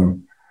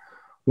on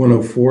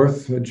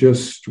 104th,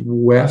 just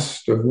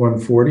west of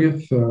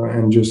 140th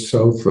and just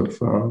south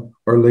of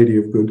Our Lady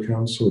of Good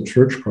Counsel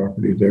church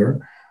property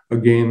there.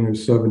 Again,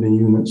 there's 70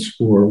 units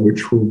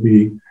which will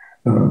be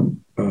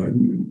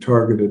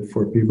targeted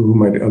for people who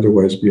might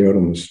otherwise be out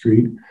on the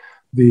street.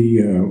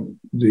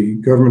 The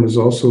government is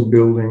also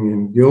building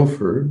in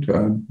Guildford,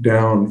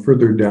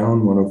 further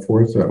down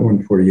 104th at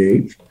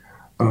 148th,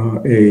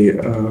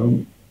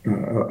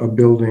 a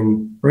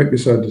building right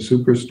beside the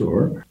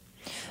Superstore.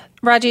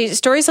 Raji,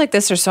 stories like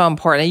this are so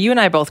important. You and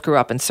I both grew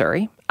up in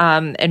Surrey,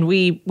 and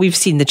we've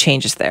seen the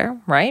changes there,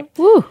 right?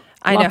 Woo,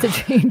 I lots know. of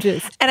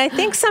changes. And I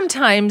think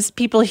sometimes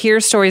people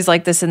hear stories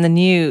like this in the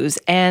news,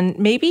 and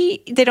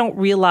maybe they don't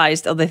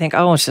realize, they think,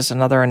 it's just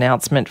another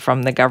announcement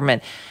from the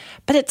government.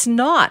 But it's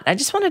not. I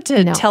just wanted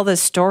to tell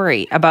this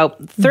story.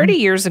 About 30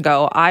 years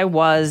ago, I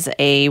was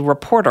a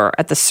reporter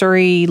at the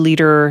Surrey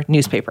Leader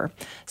newspaper.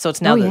 So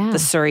it's now the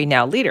Surrey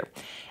Now Leader.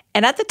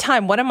 And at the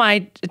time, one of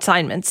my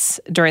assignments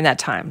during that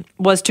time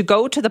was to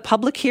go to the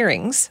public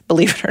hearings,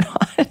 believe it or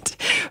not,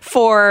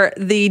 for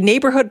the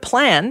neighborhood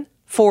plan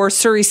for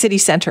Surrey City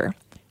Centre.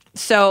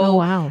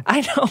 So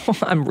I know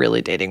I'm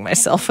really dating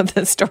myself with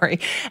this story.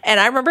 And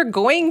I remember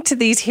going to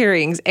these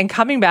hearings and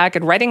coming back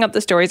and writing up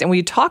the stories, and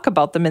we talk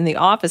about them in the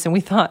office, and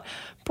we thought,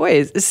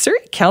 boy, is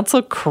Surrey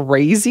Council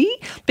crazy?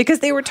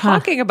 Because they were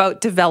talking about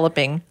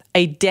developing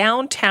a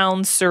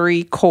downtown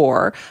Surrey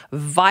core,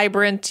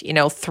 vibrant,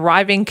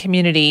 thriving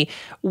community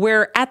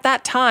where at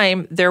that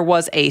time there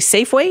was a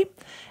Safeway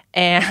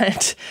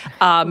and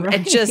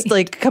and just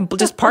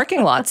just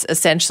parking lots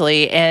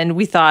essentially. And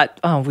we thought,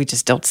 we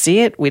just don't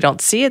see it. We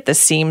don't see it. This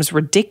seems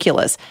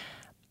ridiculous.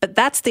 But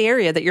that's the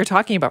area that you're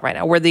talking about right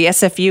now, where the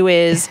SFU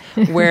is,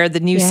 where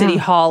the new City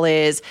Hall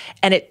is.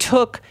 And it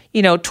took,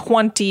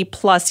 20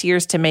 plus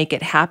years to make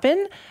it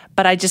happen.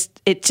 But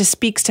it just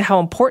speaks to how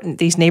important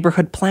these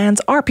neighborhood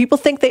plans are. People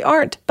think they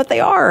aren't, but they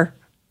are.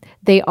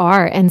 They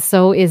are. And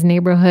so is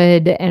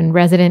neighborhood and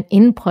resident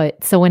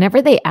input. So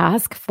whenever they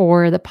ask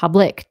for the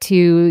public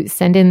to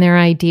send in their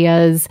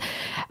ideas,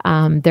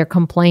 their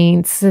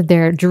complaints,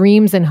 their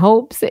dreams and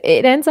hopes,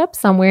 it ends up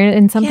somewhere.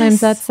 And sometimes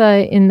that's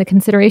in the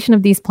consideration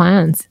of these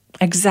plans.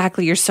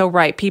 Exactly. You're so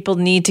right. People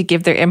need to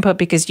give their input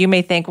because you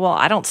may think, well,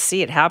 I don't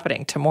see it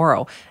happening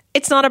tomorrow.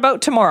 It's not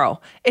about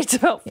tomorrow. It's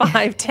about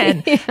 5,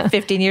 10,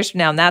 15 years from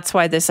now. And that's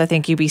why this, I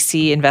think,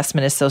 UBC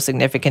investment is so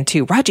significant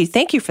too. Raji,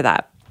 thank you for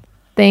that.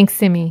 Thanks,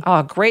 Simi.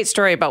 Oh, great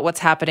story about what's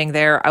happening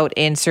there out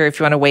in Surrey. If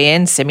you want to weigh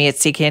in, Simi at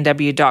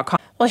cknw.com.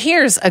 Well,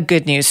 here's a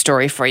good news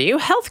story for you.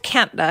 Health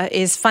Canada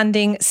is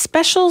funding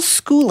special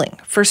schooling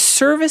for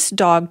service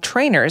dog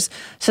trainers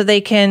so they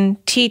can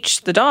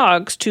teach the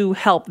dogs to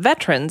help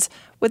veterans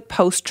with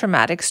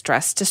post-traumatic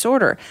stress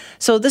disorder.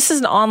 So this is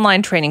an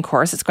online training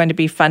course. It's going to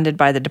be funded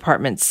by the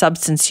Department's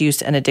Substance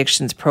Use and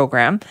Addictions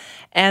Program.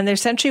 And they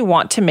essentially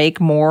want to make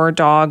more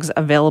dogs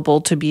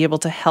available to be able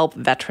to help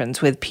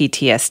veterans with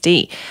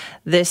PTSD.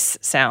 This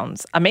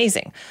sounds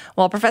amazing.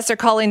 Well, Professor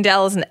Colleen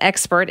Dell is an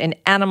expert in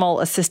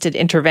animal-assisted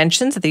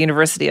interventions at the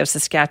University of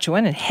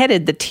Saskatchewan and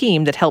headed the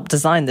team that helped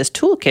design this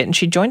toolkit. And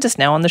she joins us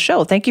now on the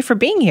show. Thank you for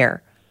being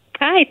here.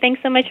 Hi,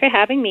 thanks so much for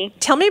having me.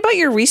 Tell me about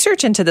your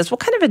research into this. What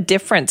kind of a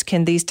difference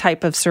can these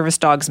type of service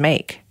dogs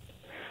make?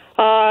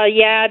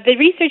 The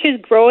research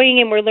is growing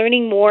and we're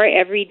learning more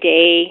every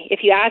day. If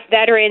you ask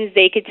veterans,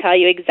 they could tell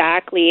you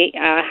exactly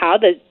how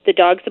the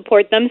dogs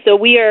support them. So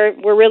we're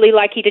really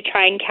lucky to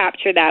try and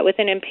capture that with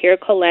an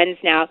empirical lens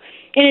now.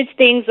 And it's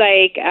things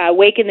like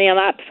waking them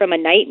up from a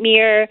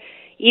nightmare,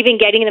 even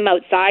getting them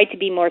outside to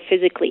be more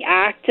physically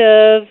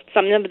active.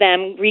 Some of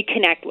them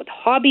reconnect with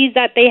hobbies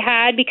that they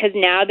had because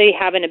now they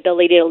have an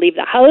ability to leave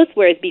the house,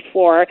 whereas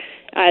before,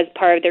 as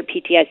part of their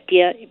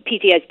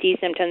PTSD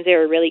symptoms, they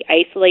were really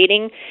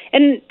isolating.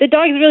 And the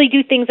dogs really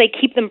do things like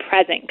keep them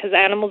present because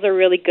animals are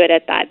really good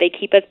at that. They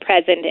keep us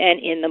present and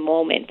in the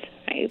moment.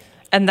 Right?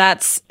 And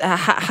that's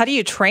how do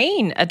you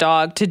train a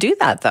dog to do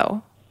that,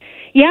 though?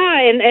 Yeah,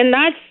 and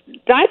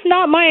that's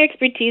not my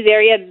expertise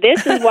area.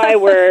 This is why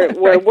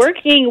we're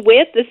working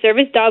with the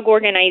service dog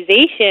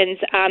organizations.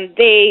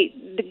 The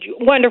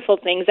wonderful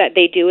things that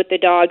they do with the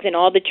dogs and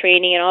all the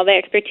training and all the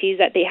expertise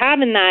that they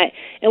have in that.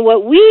 And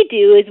what we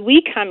do is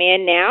we come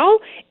in now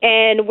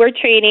and we're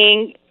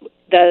training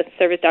the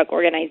service dog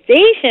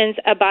organizations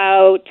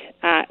about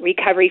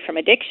recovery from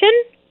addiction,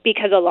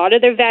 because a lot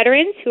of their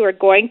veterans who are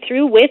going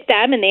through with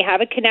them and they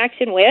have a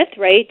connection with,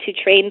 right, to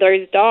train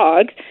those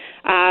dogs,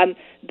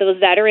 those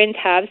veterans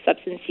have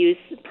substance use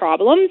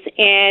problems,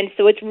 and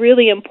so it's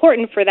really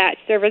important for that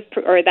service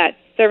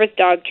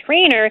dog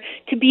trainer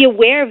to be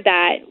aware of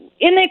that.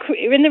 In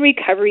the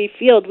recovery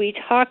field, we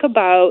talk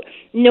about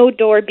no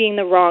door being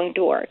the wrong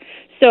door.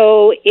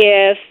 So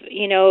if,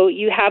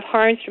 you have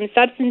harms from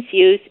substance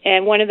use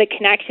and one of the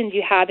connections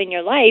you have in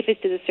your life is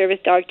to the service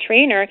dog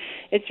trainer,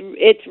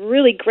 it's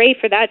really great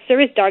for that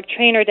service dog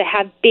trainer to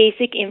have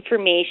basic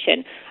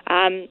information,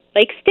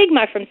 like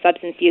stigma from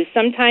substance use.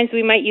 Sometimes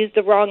we might use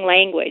the wrong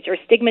language or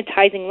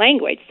stigmatizing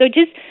language. So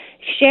just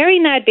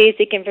sharing that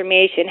basic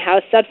information,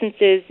 how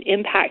substances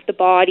impact the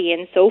body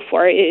and so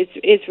forth,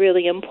 is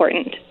really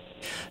important.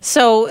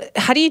 So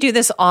how do you do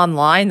this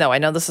online, though? I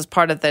know this is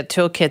part of the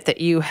toolkit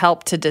that you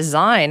helped to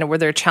design. Were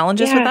there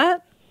challenges with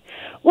that?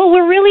 Well,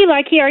 we're really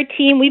lucky. Our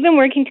team, we've been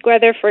working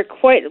together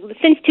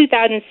since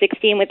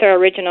 2016 with our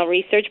original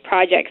research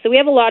project. So we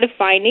have a lot of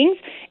findings,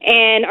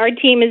 and our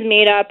team is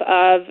made up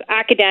of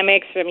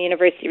academics from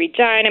University of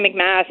Regina,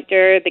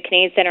 McMaster, the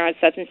Canadian Centre on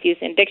Substance Use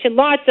and Addiction,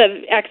 lots of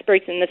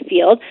experts in the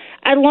field,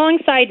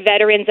 alongside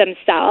veterans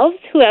themselves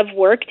who have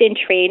worked and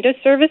trained a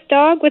service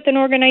dog with an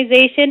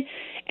organization,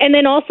 and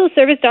then also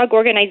service dog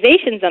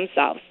organizations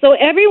themselves. So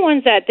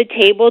everyone's at the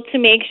table to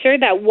make sure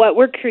that what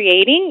we're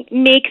creating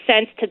makes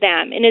sense to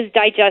them and is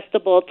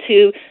digestible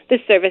to the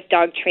service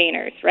dog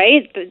trainers,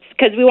 right?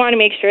 Because we want to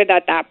make sure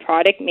that that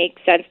product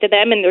makes sense to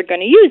them and they're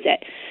going to use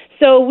it.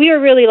 So we were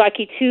really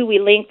lucky, too. We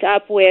linked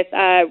up with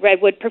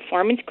Redwood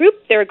Performance Group.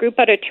 They're a group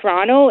out of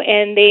Toronto,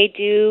 and they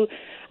do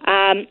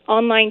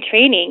online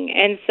training.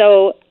 And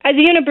so as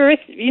a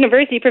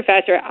university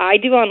professor, I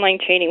do online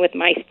training with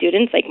my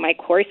students, like my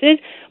courses.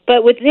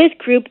 But with this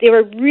group, they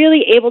were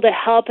really able to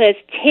help us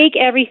take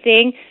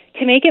everything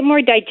to make it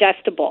more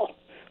digestible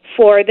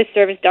for the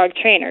service dog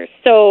trainers.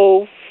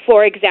 So,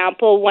 for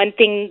example, one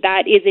thing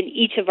that is in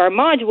each of our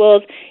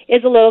modules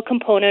is a little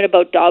component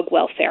about dog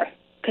welfare,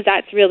 because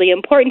that's really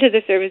important to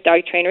the service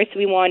dog trainers. So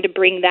we wanted to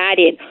bring that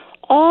in,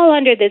 all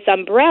under this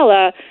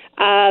umbrella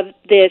of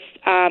this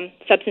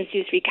substance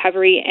use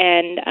recovery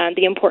and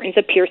the importance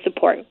of peer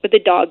support, with the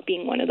dog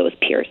being one of those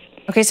peers.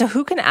 Okay, so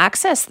who can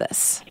access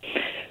this?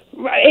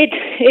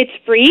 It's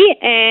free,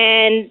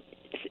 and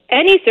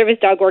any service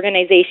dog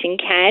organization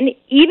can.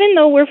 Even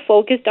though we're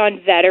focused on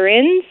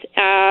veterans,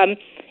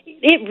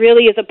 it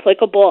really is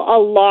applicable a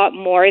lot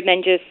more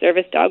than just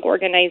service dog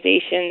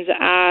organizations.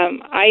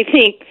 I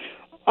think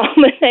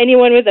almost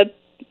anyone with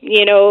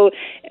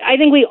I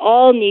think we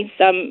all need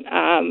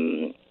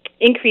some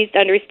increased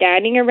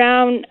understanding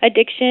around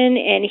addiction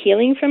and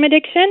healing from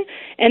addiction,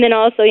 and then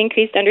also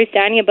increased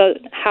understanding about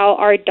how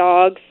our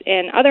dogs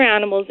and other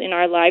animals in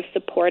our lives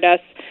support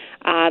us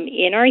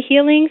in our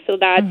healing. So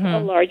that's a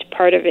large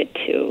part of it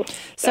too.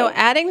 So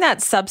adding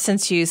that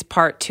substance use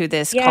part to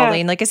this,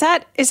 Colleen, like is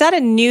that a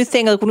new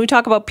thing? Like when we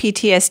talk about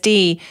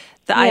PTSD,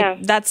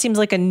 that seems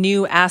like a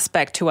new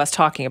aspect to us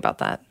talking about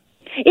that.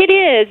 It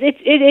is.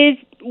 It is,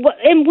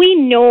 and we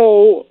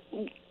know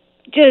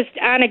just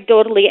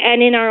anecdotally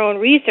and in our own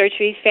research,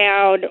 we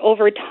found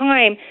over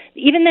time,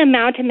 even the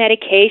amount of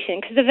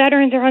medication, because the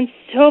veterans are on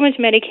so much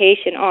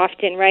medication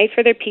often, right,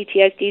 for their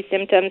PTSD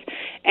symptoms.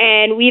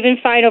 And we even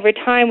find over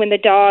time when the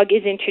dog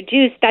is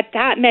introduced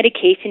that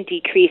medication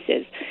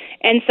decreases.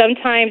 And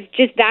sometimes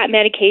just that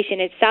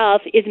medication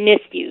itself is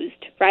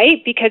misused,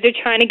 right, because they're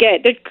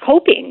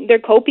coping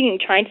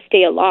and trying to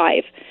stay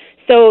alive.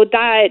 So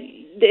that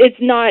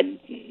it's not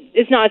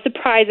a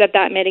surprise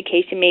that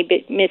medication may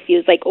be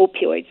misused, like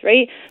opioids,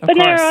 right? But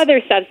there are other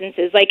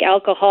substances like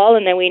alcohol,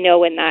 and then we know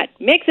when that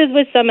mixes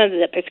with some of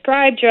the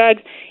prescribed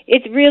drugs,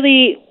 it's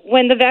really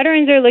when the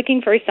veterans are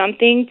looking for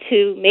something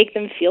to make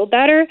them feel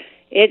better,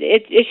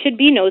 it should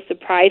be no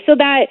surprise. So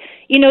that,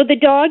 the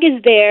dog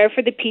is there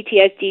for the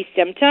PTSD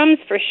symptoms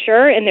for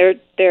sure, and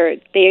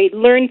they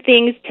learn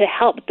things to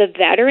help the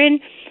veteran.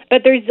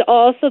 But there's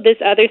also this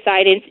other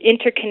side, it's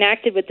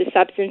interconnected with the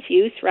substance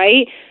use,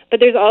 right? But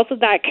there's also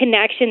that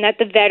connection that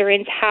the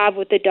veterans have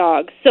with the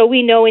dogs. So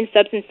we know in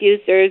substance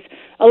use there's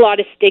a lot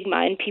of stigma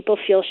and people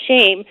feel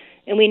shame.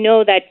 And we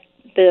know that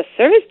the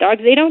service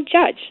dogs, they don't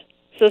judge.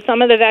 So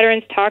some of the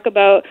veterans talk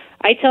about,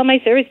 I tell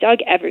my service dog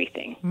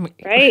everything,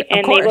 right?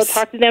 And they will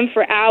talk to them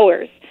for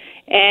hours.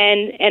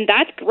 And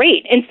that's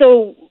great. And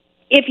so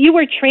if you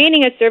were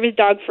training a service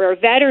dog for a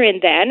veteran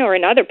then or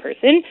another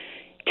person,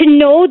 to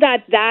know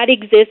that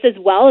exists as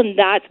well and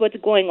that's what's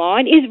going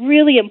on is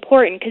really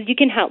important because you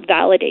can help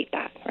validate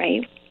that,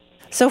 right?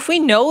 So if we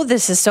know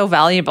this is so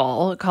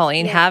valuable,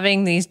 Colleen,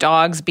 having these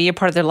dogs be a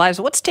part of their lives,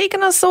 what's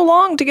taken us so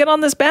long to get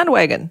on this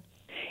bandwagon?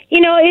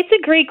 It's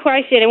a great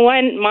question.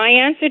 And my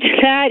answer to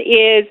that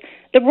is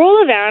the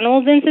role of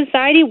animals in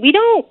society, we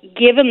don't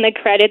give them the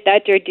credit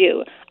that they're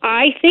due.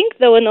 I think,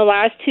 though, in the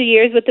last 2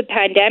 years with the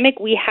pandemic,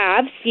 we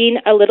have seen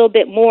a little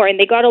bit more, and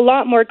they got a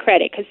lot more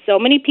credit because so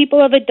many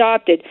people have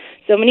adopted.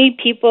 So many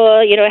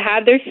people,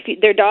 have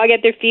their dog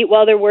at their feet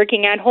while they're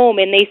working at home,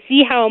 and they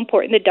see how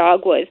important the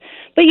dog was.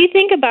 But you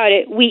think about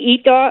it, we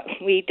eat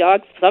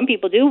dogs, some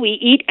people do, we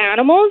eat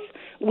animals,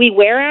 we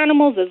wear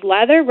animals as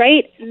leather,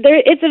 right?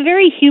 It's a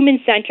very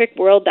human-centric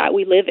world that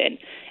we live in,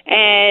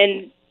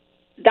 and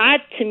that,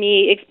 to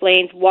me,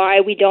 explains why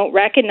we don't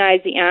recognize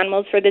the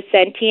animals for the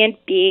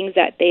sentient beings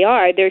that they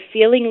are. They're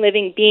feeling,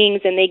 living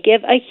beings, and they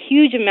give a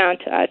huge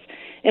amount to us.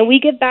 And we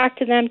give back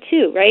to them,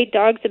 too, right?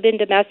 Dogs have been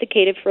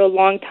domesticated for a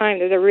long time.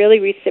 There's a really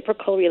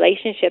reciprocal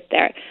relationship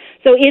there.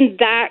 So in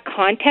that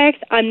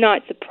context, I'm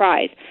not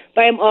surprised.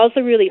 But I'm also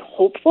really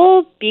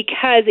hopeful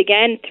because,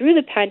 again, through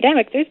the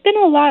pandemic, there's been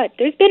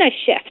a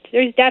shift.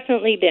 There's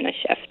definitely been a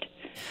shift.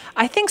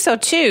 I think so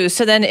too.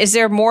 So then is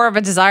there more of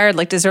a desire,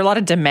 is there a lot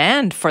of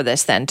demand for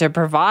this then to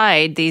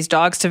provide these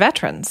dogs to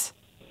veterans?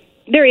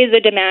 There is a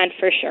demand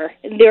for sure.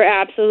 There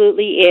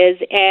absolutely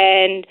is.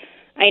 And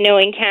I know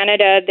in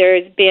Canada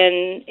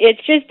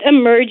it's just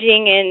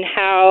emerging in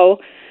how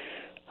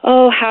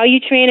you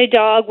train a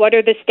dog, what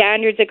are the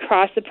standards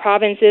across the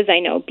provinces. I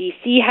know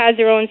BC has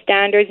their own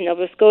standards,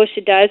 Nova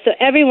Scotia does. So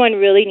everyone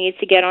really needs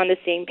to get on the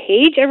same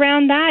page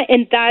around that,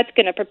 and that's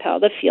going to propel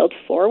the field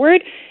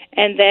forward.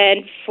 And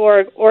then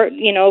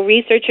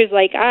researchers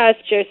like us,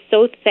 just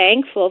so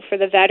thankful for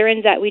the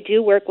veterans that we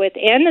do work with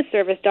and the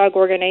service dog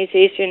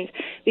organizations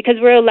because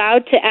we're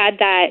allowed to add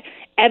that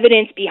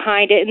evidence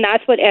behind it, and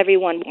that's what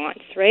everyone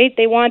wants, right?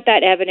 They want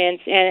that evidence,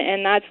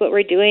 and that's what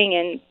we're doing.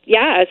 And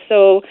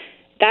so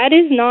that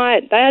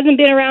hasn't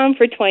been around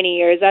for 20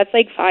 years. That's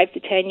like 5 to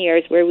 10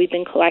 years where we've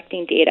been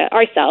collecting data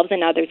ourselves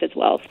and others as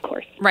well, of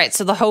course. Right.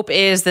 So the hope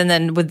is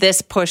then with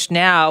this push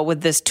now,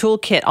 with this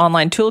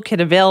online toolkit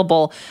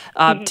available,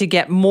 to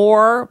get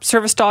more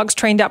service dogs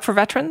trained up for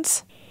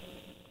veterans?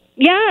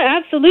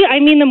 Yeah, absolutely. I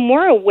mean, the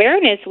more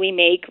awareness we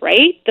make,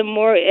 right, the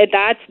more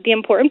that's the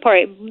important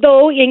part.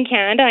 Though in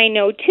Canada, I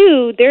know,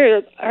 too,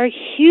 there are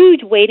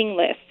huge waiting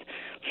lists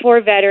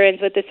for veterans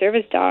with the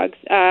service dogs.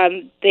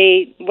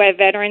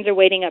 Veterans are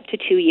waiting up to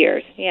 2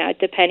 years,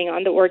 depending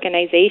on the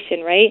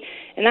organization, right?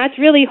 And that's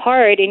really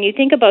hard. And you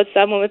think about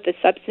someone with the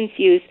substance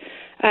use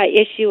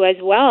issue as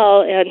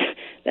well, and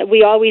that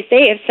we always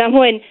say if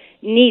someone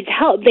needs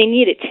help, they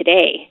need it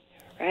today,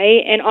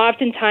 right? And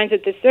oftentimes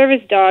with the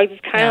service dogs,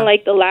 it's kind of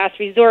like the last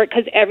resort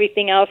because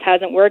everything else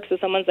hasn't worked. So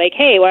someone's like,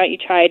 hey, why don't you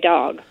try a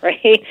dog,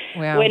 right?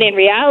 Wow. When in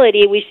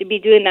reality, we should be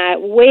doing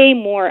that way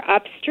more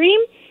upstream,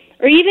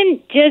 or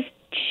even just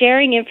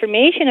sharing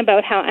information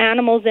about how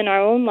animals in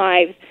our own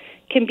lives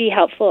can be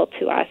helpful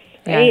to us,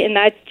 right? Yeah. And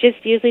that's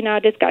just usually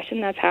not a discussion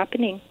that's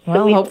happening.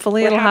 Well,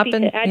 hopefully it'll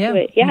happen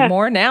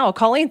more now.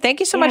 Colleen, thank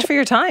you so much for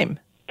your time.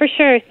 For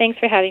sure. Thanks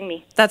for having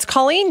me. That's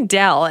Colleen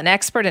Dell, an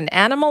expert in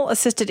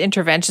animal-assisted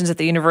interventions at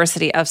the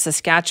University of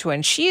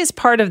Saskatchewan. She is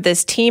part of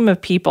this team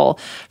of people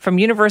from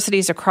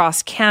universities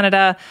across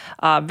Canada,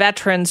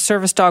 veterans,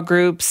 service dog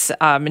groups,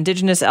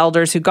 Indigenous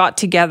elders who got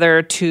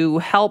together to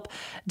help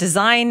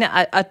design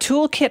a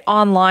toolkit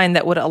online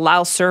that would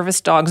allow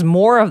service dogs,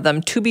 more of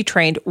them, to be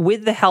trained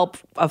with the help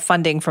of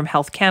funding from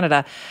Health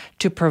Canada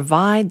to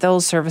provide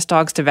those service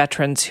dogs to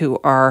veterans who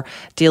are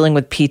dealing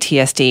with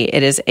PTSD.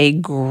 It is a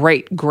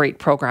great, great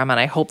program, and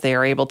I hope they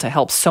are able to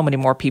help so many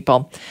more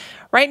people.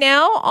 Right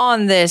now,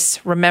 on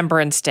this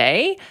Remembrance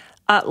Day,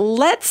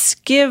 let's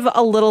give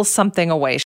a little something away.